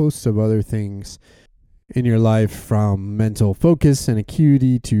on a host of other things in your life, from mental focus and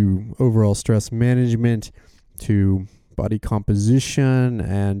acuity to overall stress management to body composition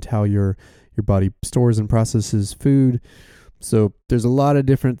and how your body stores and processes food. So there's a lot of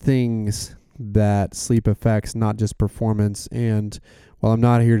different things that sleep affects, not just performance. And while I'm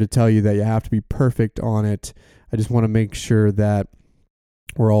not here to tell you that you have to be perfect on it, I just want to make sure that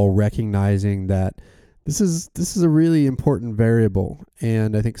we're all recognizing that this is a really important variable.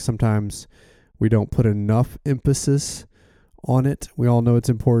 And I think sometimes we don't put enough emphasis on it. We all know it's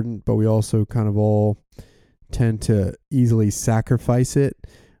important, but we also kind of all tend to easily sacrifice it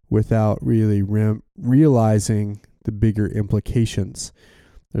without really realizing the bigger implications.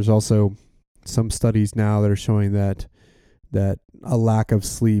 There's also some studies now that are showing that a lack of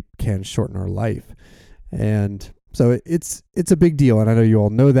sleep can shorten our life. And so it's a big deal. And I know you all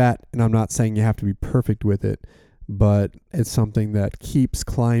know that, and I'm not saying you have to be perfect with it, but it's something that keeps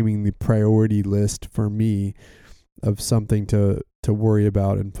climbing the priority list for me of something to worry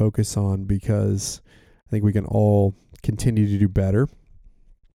about and focus on, because I think we can all continue to do better.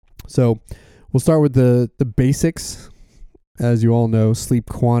 So we'll start with the basics. As you all know, sleep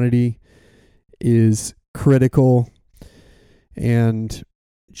quantity is critical. And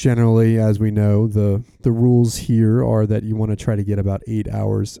generally, as we know, the rules here are that you want to try to get about 8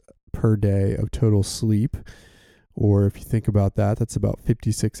 hours per day of total sleep. Or if you think about that, that's about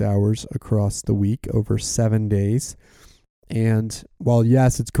 56 hours across the week over 7 days. And while,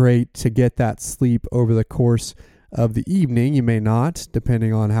 yes, it's great to get that sleep over the course of the evening, you may not,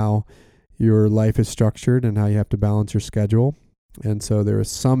 depending on how your life is structured and how you have to balance your schedule. And so there is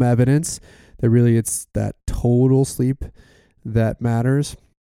some evidence that really it's that total sleep that matters.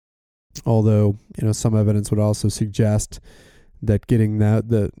 Although, some evidence would also suggest that getting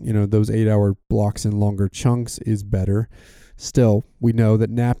those 8 hour blocks in longer chunks is better. Still, we know that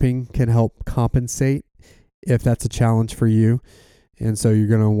napping can help compensate if that's a challenge for you. And so you're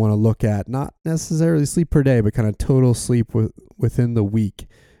going to want to look at not necessarily sleep per day, but kind of total sleep within the week.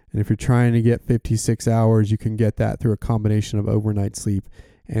 And if you're trying to get 56 hours, you can get that through a combination of overnight sleep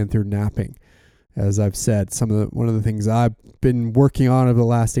and through napping. As I've said, one of the things I've been working on over the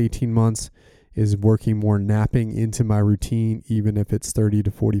last 18 months is working more napping into my routine, even if it's 30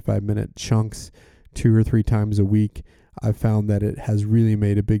 to 45 minute chunks 2 or 3 times a week. I've found that it has really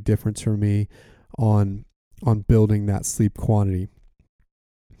made a big difference for me on building that sleep quantity.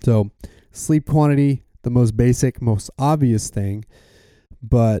 So sleep quantity, the most basic, most obvious thing,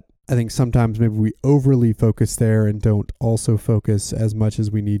 but I think sometimes maybe we overly focus there and don't also focus as much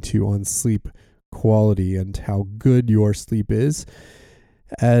as we need to on sleep quality and how good your sleep is.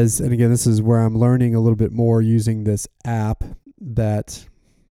 And again, this is where I'm learning a little bit more using this app that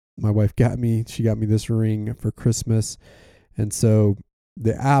my wife got me. She got me this ring for Christmas. And so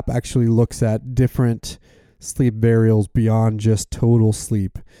the app actually looks at different sleep variables beyond just total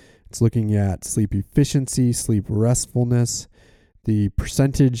sleep. It's looking at sleep efficiency, sleep restfulness, the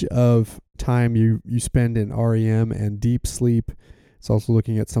percentage of time you spend in REM and deep sleep. It's also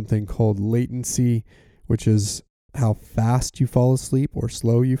looking at something called latency, which is how fast you fall asleep or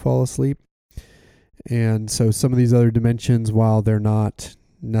slow you fall asleep. And so some of these other dimensions, while they're not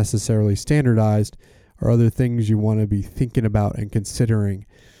necessarily standardized, are other things you want to be thinking about and considering.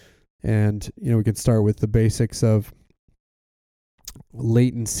 And, we can start with the basics of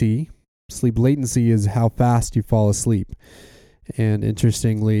latency. Sleep latency is how fast you fall asleep. And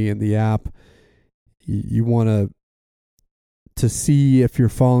interestingly, in the app, you want to see if you're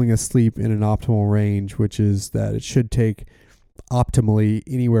falling asleep in an optimal range, which is that it should take optimally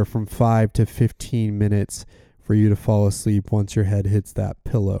anywhere from 5 to 15 minutes for you to fall asleep once your head hits that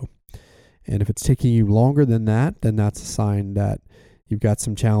pillow. And if it's taking you longer than that, then that's a sign that you've got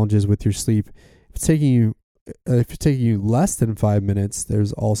some challenges with your sleep. If it's taking you less than 5 minutes,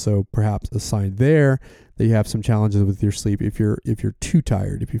 there's also perhaps a sign there that you have some challenges with your sleep. If you're too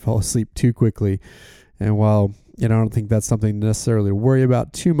tired, if you fall asleep too quickly. And while I don't think that's something necessarily to worry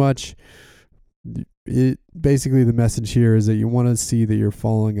about too much, basically the message here is that you want to see that you're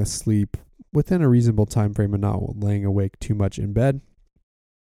falling asleep within a reasonable time frame and not laying awake too much in bed.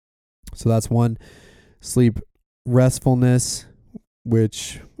 So that's one. Sleep restfulness,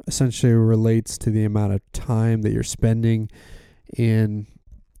 which essentially relates to the amount of time that you're spending in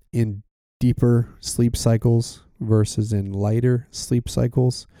deeper sleep cycles versus in lighter sleep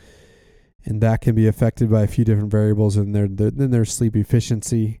cycles. And that can be affected by a few different variables. And then there's sleep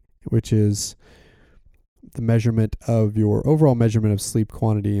efficiency, which is the measurement of your overall measurement of sleep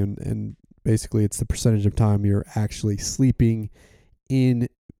quantity, and basically it's the percentage of time you're actually sleeping in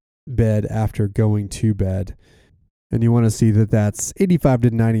bed after going to bed. And you want to see that that's 85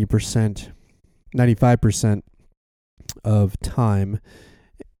 to 90%, 95% of time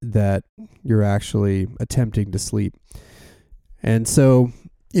that you're actually attempting to sleep. And so,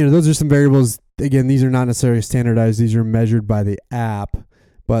 those are some variables. Again, these are not necessarily standardized. These are measured by the app.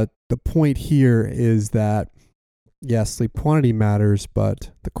 But the point here is that, yes, sleep quantity matters,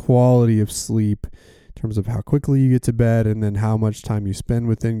 but the quality of sleep in terms of how quickly you get to bed and then how much time you spend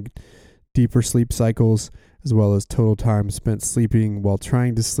within deeper sleep cycles, as well as total time spent sleeping while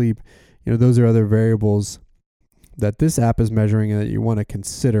trying to sleep, those are other variables that this app is measuring and that you want to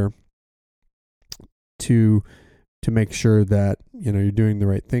consider to make sure that you're doing the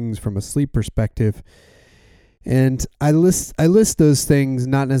right things from a sleep perspective. And I list those things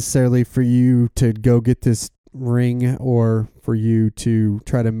not necessarily for you to go get this ring or for you to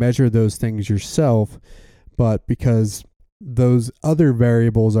try to measure those things yourself, but because those other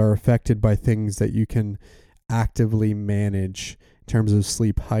variables are affected by things that you can actively manage in terms of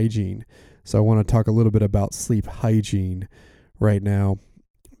sleep hygiene. So I want to talk a little bit about sleep hygiene right now,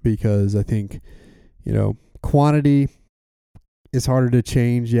 because I think, quantity is harder to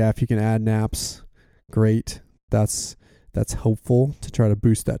change. Yeah, if you can add naps, great. That's helpful to try to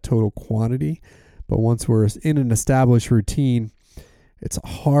boost that total quantity. But once we're in an established routine, it's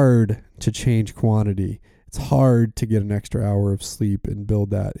hard to change quantity. It's hard to get an extra hour of sleep and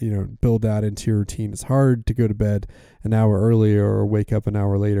build that into your routine. It's hard to go to bed an hour earlier or wake up an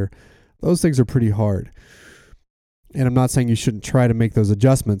hour later. Those things are pretty hard. And I'm not saying you shouldn't try to make those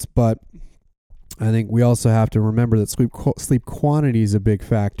adjustments, but I think we also have to remember that sleep quantity is a big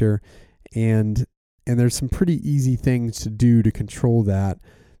factor, and there's some pretty easy things to do to control that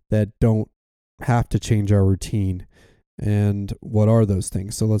don't have to change our routine. And what are those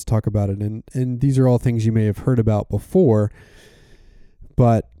things? So let's talk about it. And these are all things you may have heard about before,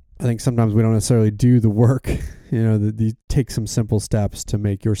 but I think sometimes we don't necessarily do the work, take some simple steps to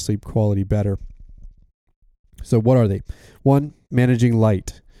make your sleep quality better. So what are they? One, managing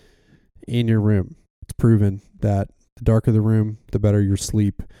light in your room. It's proven that the darker the room, the better your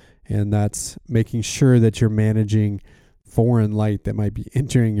sleep. And that's making sure that you're managing foreign light that might be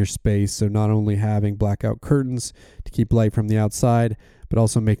entering your space. So not only having blackout curtains to keep light from the outside, but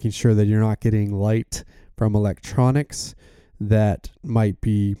also making sure that you're not getting light from electronics that might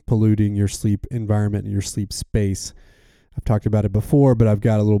be polluting your sleep environment and your sleep space. I've talked about it before, but I've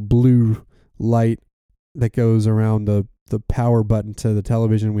got a little blue light that goes around the power button to the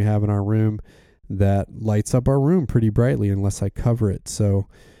television we have in our room that lights up our room pretty brightly unless I cover it. So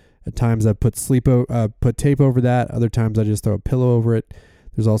at times I put tape over that. Other times I just throw a pillow over it.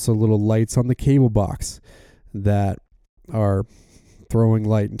 There's also little lights on the cable box that are throwing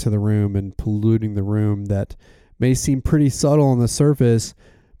light into the room and polluting the room that may seem pretty subtle on the surface,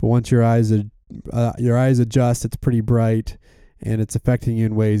 but once your eyes adjust, it's pretty bright and it's affecting you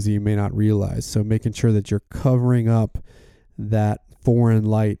in ways that you may not realize. So making sure that you're covering up that foreign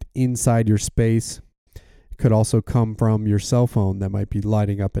light inside your space. It could also come from your cell phone that might be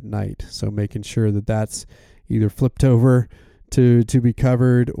lighting up at night. So making sure that that's either flipped over to be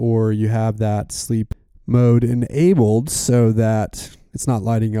covered, or you have that sleep mode enabled so that it's not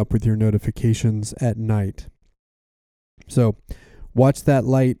lighting up with your notifications at night. So watch that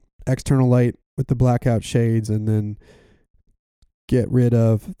light, external light with the blackout shades, and then get rid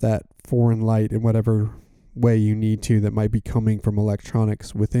of that foreign light in whatever way you need to that might be coming from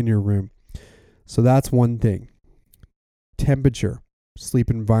electronics within your room. So that's one thing. Temperature. Sleep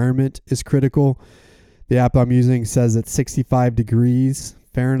environment is critical. The app I'm using says that 65 degrees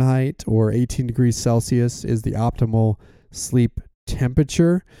Fahrenheit or 18 degrees Celsius is the optimal sleep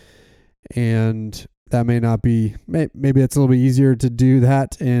temperature. And that may not be, maybe it's a little bit easier to do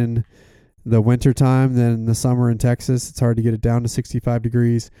that in the winter time than in the summer in Texas. It's hard to get it down to 65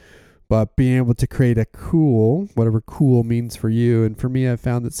 degrees, but being able to create a cool, whatever cool means for you. And for me, I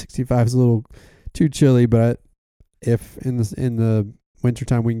found that 65 is a little too chilly, but if in the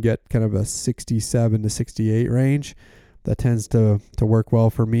wintertime we can get kind of a 67 to 68 range, that tends to work well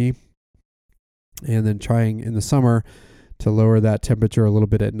for me. And then trying in the summer to lower that temperature a little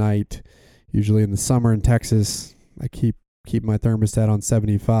bit at night. Usually in the summer in Texas, I keep my thermostat on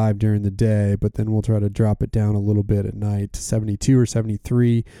 75 during the day, but then we'll try to drop it down a little bit at night to 72 or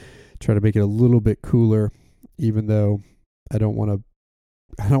 73, try to make it a little bit cooler, even though I don't want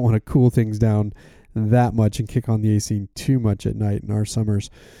to cool things down that much and kick on the AC too much at night in our summers,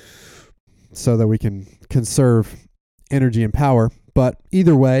 so that we can conserve energy and power. But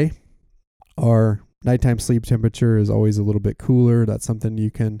either way, our nighttime sleep temperature is always a little bit cooler. That's something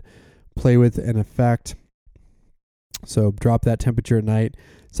you can play with and affect. So drop that temperature at night.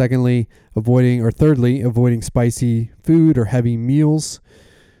 Thirdly, avoiding spicy food or heavy meals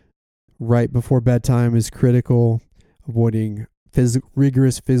right before bedtime is critical. Avoiding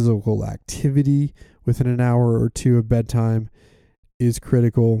rigorous physical activity within an hour or two of bedtime is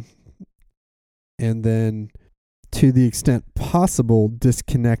critical. And then, to the extent possible,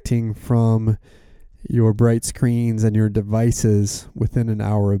 disconnecting from your bright screens and your devices within an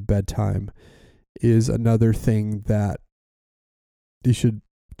hour of bedtime is another thing that you should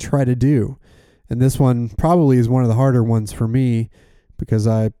try to do. And this one probably is one of the harder ones for me, because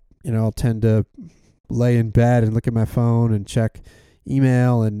I'll tend to lay in bed and look at my phone and check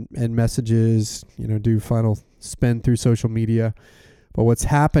email and messages, do final spin through social media. But what's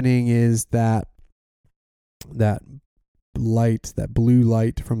happening is that blue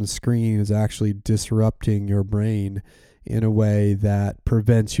light from the screen is actually disrupting your brain in a way that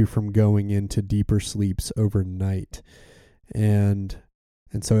prevents you from going into deeper sleeps overnight. And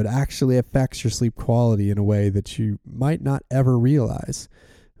so it actually affects your sleep quality in a way that you might not ever realize.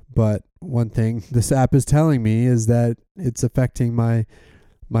 But one thing this app is telling me is that it's affecting my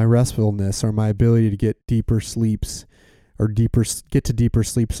restfulness, or my ability to get deeper sleeps, or get to deeper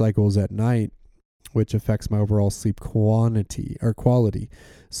sleep cycles at night, which affects my overall sleep quality.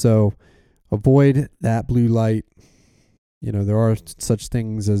 So avoid that blue light. There are such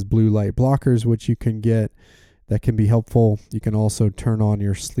things as blue light blockers, which you can get that can be helpful. You can also turn on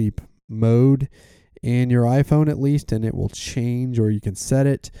your sleep mode in your iPhone at least, and it will change, or you can set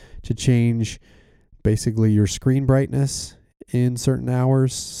it to change basically your screen brightness in certain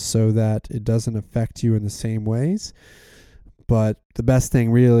hours so that it doesn't affect you in the same ways. But the best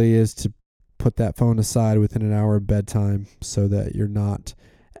thing really is to put that phone aside within an hour of bedtime so that you're not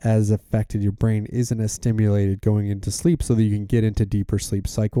as affected, your brain isn't as stimulated going into sleep, so that you can get into deeper sleep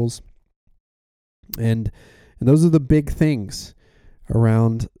cycles. And those are the big things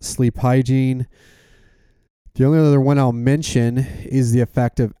around sleep hygiene. The only other one I'll mention is the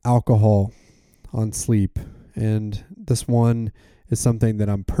effect of alcohol on sleep. And this one is something that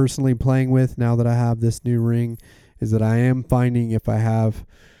I'm personally playing with now that I have this new ring, is that I am finding if I have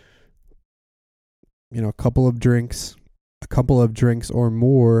a couple of drinks or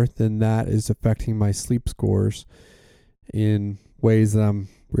more, then that is affecting my sleep scores in ways that I'm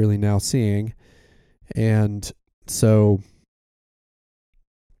really now seeing. And so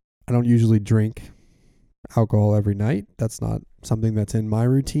I don't usually drink alcohol every night. That's not something that's in my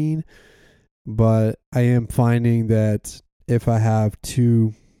routine. But I am finding that if I have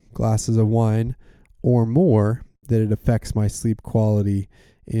 2 glasses of wine or more, that it affects my sleep quality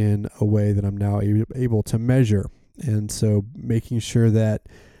in a way that I'm now able to measure. And so making sure that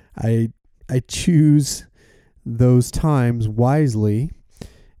I choose those times wisely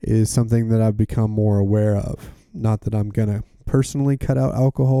is something that I've become more aware of. Not that I'm going to personally cut out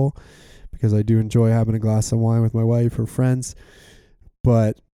alcohol, because I do enjoy having a glass of wine with my wife or friends,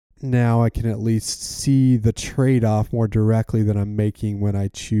 but now I can at least see the trade-off more directly that I'm making when I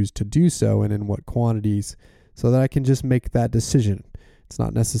choose to do so, and in what quantities, so that I can just make that decision. It's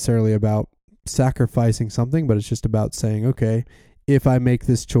not necessarily about sacrificing something, but it's just about saying, okay, if I make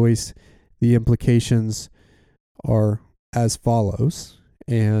this choice, the implications are as follows,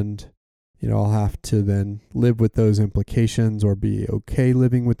 and I'll have to then live with those implications, or be okay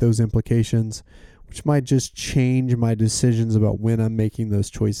living with those implications, which might just change my decisions about when I'm making those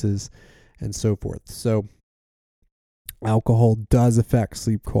choices and so forth. So alcohol does affect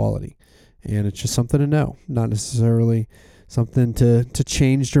sleep quality, and it's just something to know, not necessarily something to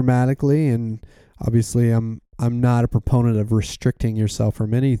change dramatically. And obviously I'm not a proponent of restricting yourself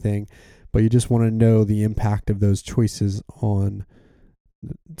from anything, but you just want to know the impact of those choices on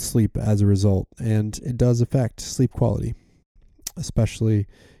sleep as a result. And it does affect sleep quality, especially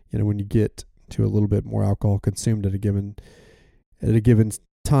when you get to a little bit more alcohol consumed at a given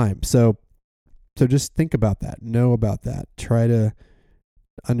time. So just think about that, know about that, try to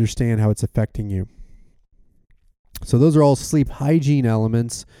understand how it's affecting you. So those are all sleep hygiene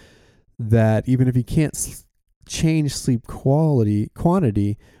elements that, even if you can't change sleep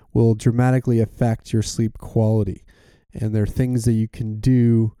quantity will dramatically affect your sleep quality. And there are things that you can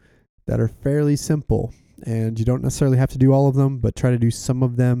do that are fairly simple, and you don't necessarily have to do all of them, but try to do some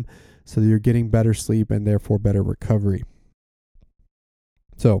of them so that you're getting better sleep and therefore better recovery.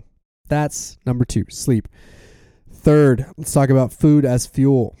 So that's number 2, sleep. Third, let's talk about food as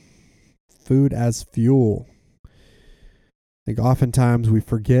fuel. Food as fuel. I think oftentimes we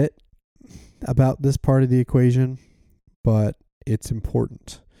forget about this part of the equation, but it's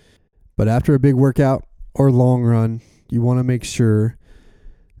important. But after a big workout or long run, you want to make sure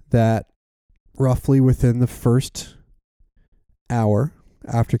that roughly within the first hour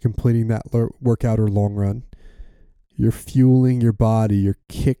after completing that workout or long run, you're fueling your body, you're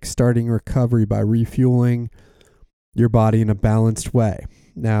kick-starting recovery by refueling your body in a balanced way.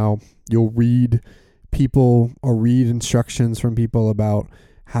 Now, you'll read instructions from people about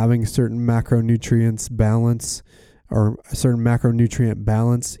having certain macronutrients balance or a certain macronutrient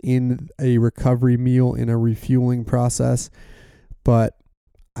balance in a recovery meal, in a refueling process. But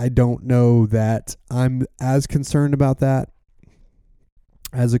I don't know that I'm as concerned about that.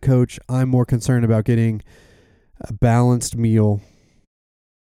 As a coach, I'm more concerned about getting a balanced meal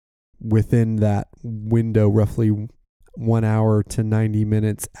within that window, roughly 1 hour to 90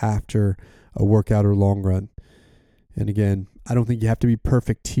 minutes after a workout or long run. And again, I don't think you have to be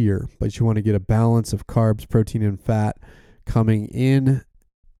perfect here, but you want to get a balance of carbs, protein, and fat coming in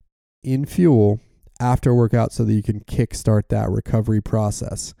fuel after a workout so that you can kickstart that recovery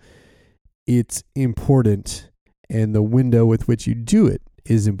process. It's important, and the window with which you do it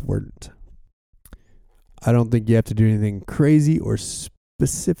is important. I don't think you have to do anything crazy or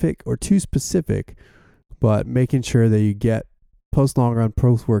specific or too specific, but making sure that you get post long run,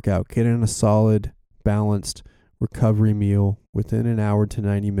 post workout, get in a solid, balanced recovery meal within an hour to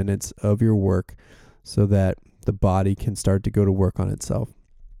 90 minutes of your work so that the body can start to go to work on itself.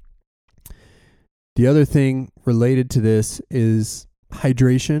 The other thing related to this is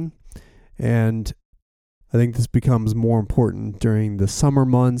hydration, and I think this becomes more important during the summer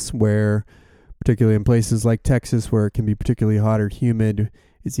months where, particularly in places like Texas where it can be particularly hot or humid,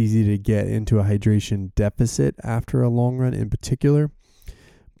 it's easy to get into a hydration deficit after a long run in particular.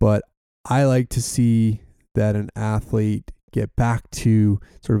 But I like to see that an athlete get back to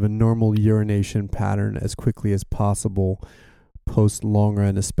sort of a normal urination pattern as quickly as possible post long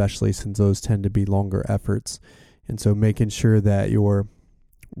run, especially since those tend to be longer efforts. And so making sure that you're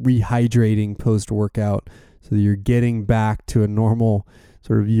rehydrating post workout so that you're getting back to a normal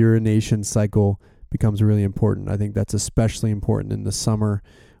sort of urination cycle becomes really important. I think that's especially important in the summer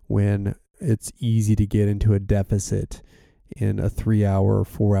when it's easy to get into a deficit in a 3-hour or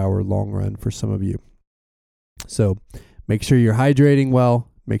 4-hour long run for some of you. So make sure you're hydrating well,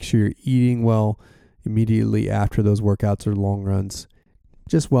 make sure you're eating well immediately after those workouts or long runs,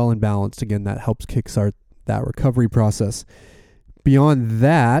 just well and balanced. Again, that helps kickstart that recovery process. Beyond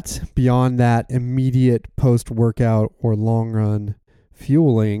that immediate post-workout or long run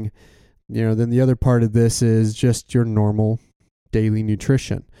fueling, then the other part of this is just your normal daily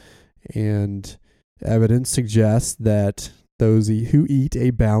nutrition. And evidence suggests that those who eat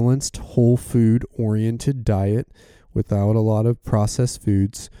a balanced, whole food oriented diet without a lot of processed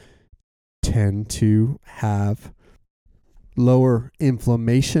foods tend to have lower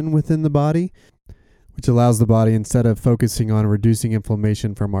inflammation within the body, which allows the body, instead of focusing on reducing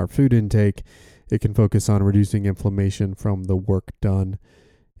inflammation from our food intake, it can focus on reducing inflammation from the work done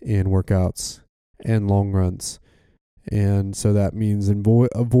in workouts and long runs. And so that means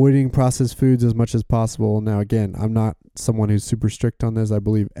avoiding processed foods as much as possible. Now, again, I'm not someone who's super strict on this. I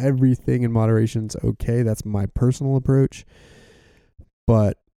believe everything in moderation is okay. That's my personal approach.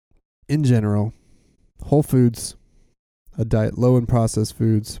 But in general, whole foods, a diet low in processed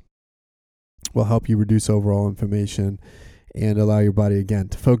foods, will help you reduce overall inflammation and allow your body, again,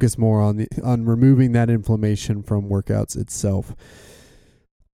 to focus more on removing that inflammation from workouts itself.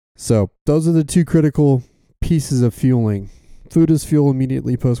 So those are the two critical pieces of fueling. Food is fuel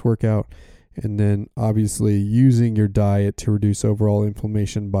immediately post-workout, and then obviously using your diet to reduce overall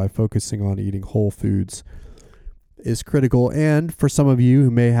inflammation by focusing on eating whole foods is critical. And for some of you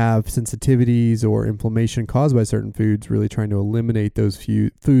who may have sensitivities or inflammation caused by certain foods, really trying to eliminate those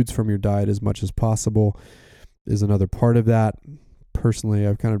foods from your diet as much as possible is another part of that. Personally,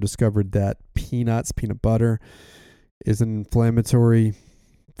 I've kind of discovered that peanut butter is an inflammatory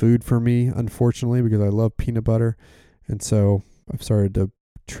food for me, unfortunately, because I love peanut butter. And so I've started to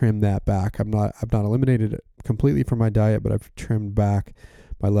trim that back. I've not eliminated it completely from my diet, but I've trimmed back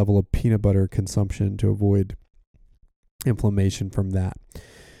my level of peanut butter consumption to avoid inflammation from that.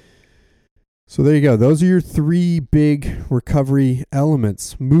 So there you go. Those are your three big recovery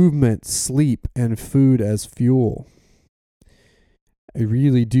elements: movement, sleep, and food as fuel. I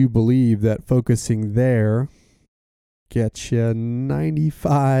really do believe that focusing there gets you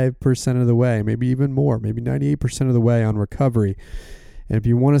 95% of the way, maybe even more, maybe 98% of the way on recovery. And if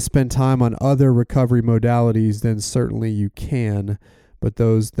you want to spend time on other recovery modalities, then certainly you can, but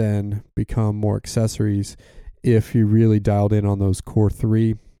those then become more accessories if you really dialed in on those core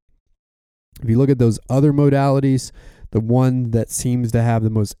three. If you look at those other modalities, The one that seems to have the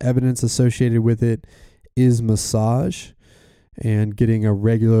most evidence associated with it is massage and getting a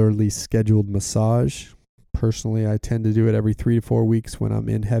regularly scheduled massage. Personally, I tend to do it every 3 to 4 weeks when I'm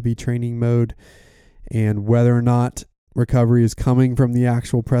in heavy training mode. And whether or not recovery is coming from the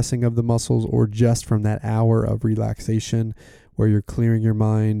actual pressing of the muscles or just from that hour of relaxation where you're clearing your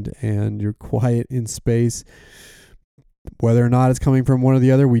mind and you're quiet in space, whether or not it's coming from one or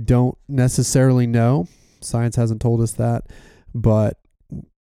the other, we don't necessarily know. Science hasn't told us that, but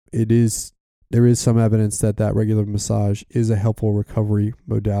there is some evidence that regular massage is a helpful recovery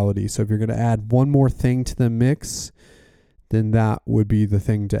modality. So if you're going to add one more thing to the mix, then that would be the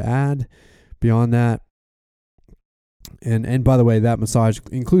thing to add. Beyond that, and by the way, that massage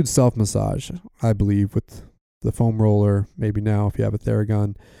includes self-massage, I believe, with the foam roller, maybe now if you have a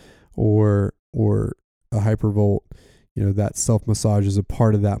Theragun or a Hypervolt, that self-massage is a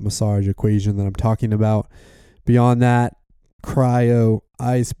part of that massage equation that I'm talking about. Beyond that, cryo,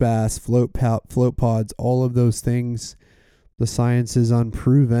 ice baths, float pods, all of those things, the science is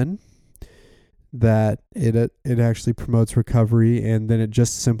unproven that it actually promotes recovery, and then it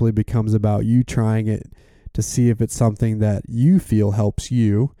just simply becomes about you trying it to see if it's something that you feel helps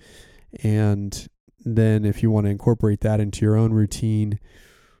you. And then if you want to incorporate that into your own routine,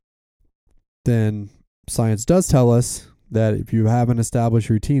 then science does tell us that if you have an established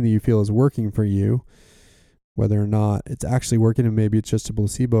routine that you feel is working for you, whether or not it's actually working and maybe it's just a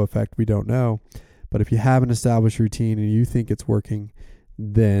placebo effect, we don't know. But if you have an established routine and you think it's working,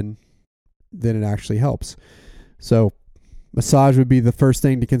 then it actually helps. So massage would be the first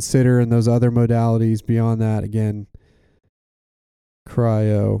thing to consider, and those other modalities beyond that, again,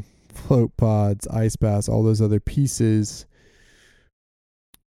 cryo, float pods, ice baths, all those other pieces,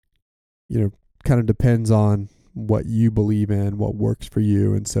 kind of depends on what you believe in, what works for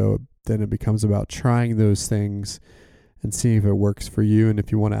you. And so then it becomes about trying those things and seeing if it works for you. And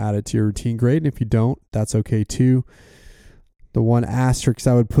if you want to add it to your routine, great. And if you don't, that's okay too. The one asterisk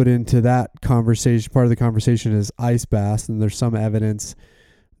I would put into that conversation, part of the conversation, is ice baths. And there's some evidence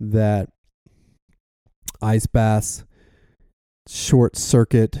that ice baths short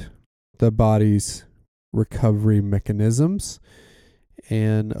circuit the body's recovery mechanisms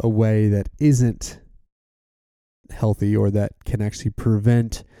in a way that isn't healthy, or that can actually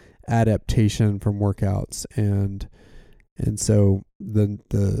prevent adaptation from workouts. And so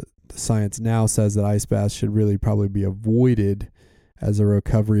the science now says that ice baths should really probably be avoided as a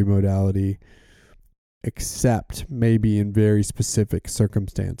recovery modality, except maybe in very specific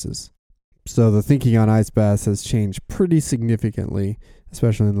circumstances. So the thinking on ice baths has changed pretty significantly,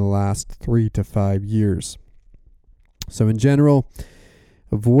 especially in the last 3 to 5 years. So in general,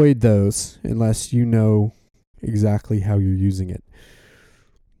 avoid those unless you know exactly how you're using it.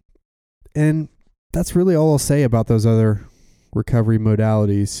 And that's really all I'll say about those other recovery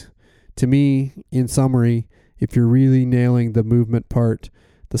modalities. To me, in summary, if you're really nailing the movement part,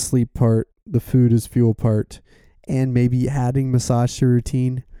 the sleep part, the food is fuel part, and maybe adding massage to your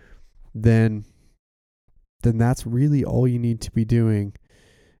routine, then that's really all you need to be doing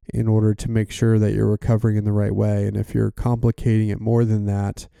in order to make sure that you're recovering in the right way. And if you're complicating it more than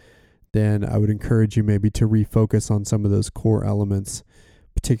that, then I would encourage you maybe to refocus on some of those core elements,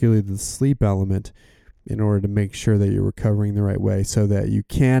 particularly the sleep element, in order to make sure that you're recovering the right way, so that you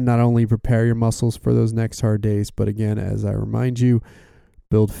can not only prepare your muscles for those next hard days, but again, as I remind you,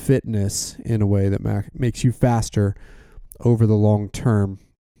 build fitness in a way that makes you faster over the long term.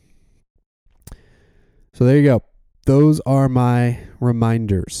 So there you go. Those are my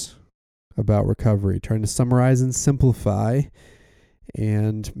reminders about recovery, trying to summarize and simplify.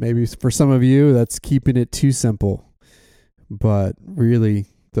 And maybe for some of you, that's keeping it too simple. But really,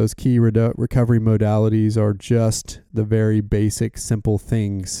 those key recovery modalities are just the very basic, simple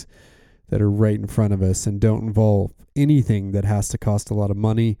things that are right in front of us and don't involve anything that has to cost a lot of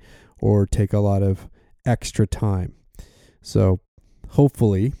money or take a lot of extra time. So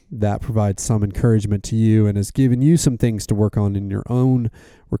hopefully that provides some encouragement to you and has given you some things to work on in your own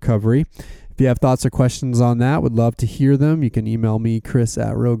recovery. If you have thoughts or questions on that, would love to hear them. You can email me,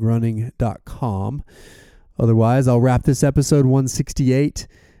 chris@roguerunning.com. Otherwise, I'll wrap this episode 168.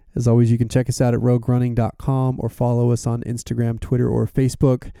 As always, you can check us out at roguerunning.com or follow us on Instagram, Twitter, or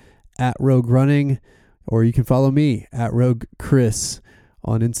Facebook at roguerunning, or you can follow me at roguechris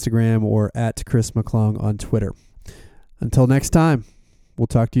on Instagram or at Chris McClung on Twitter. Until next time, we'll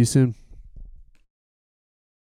talk to you soon.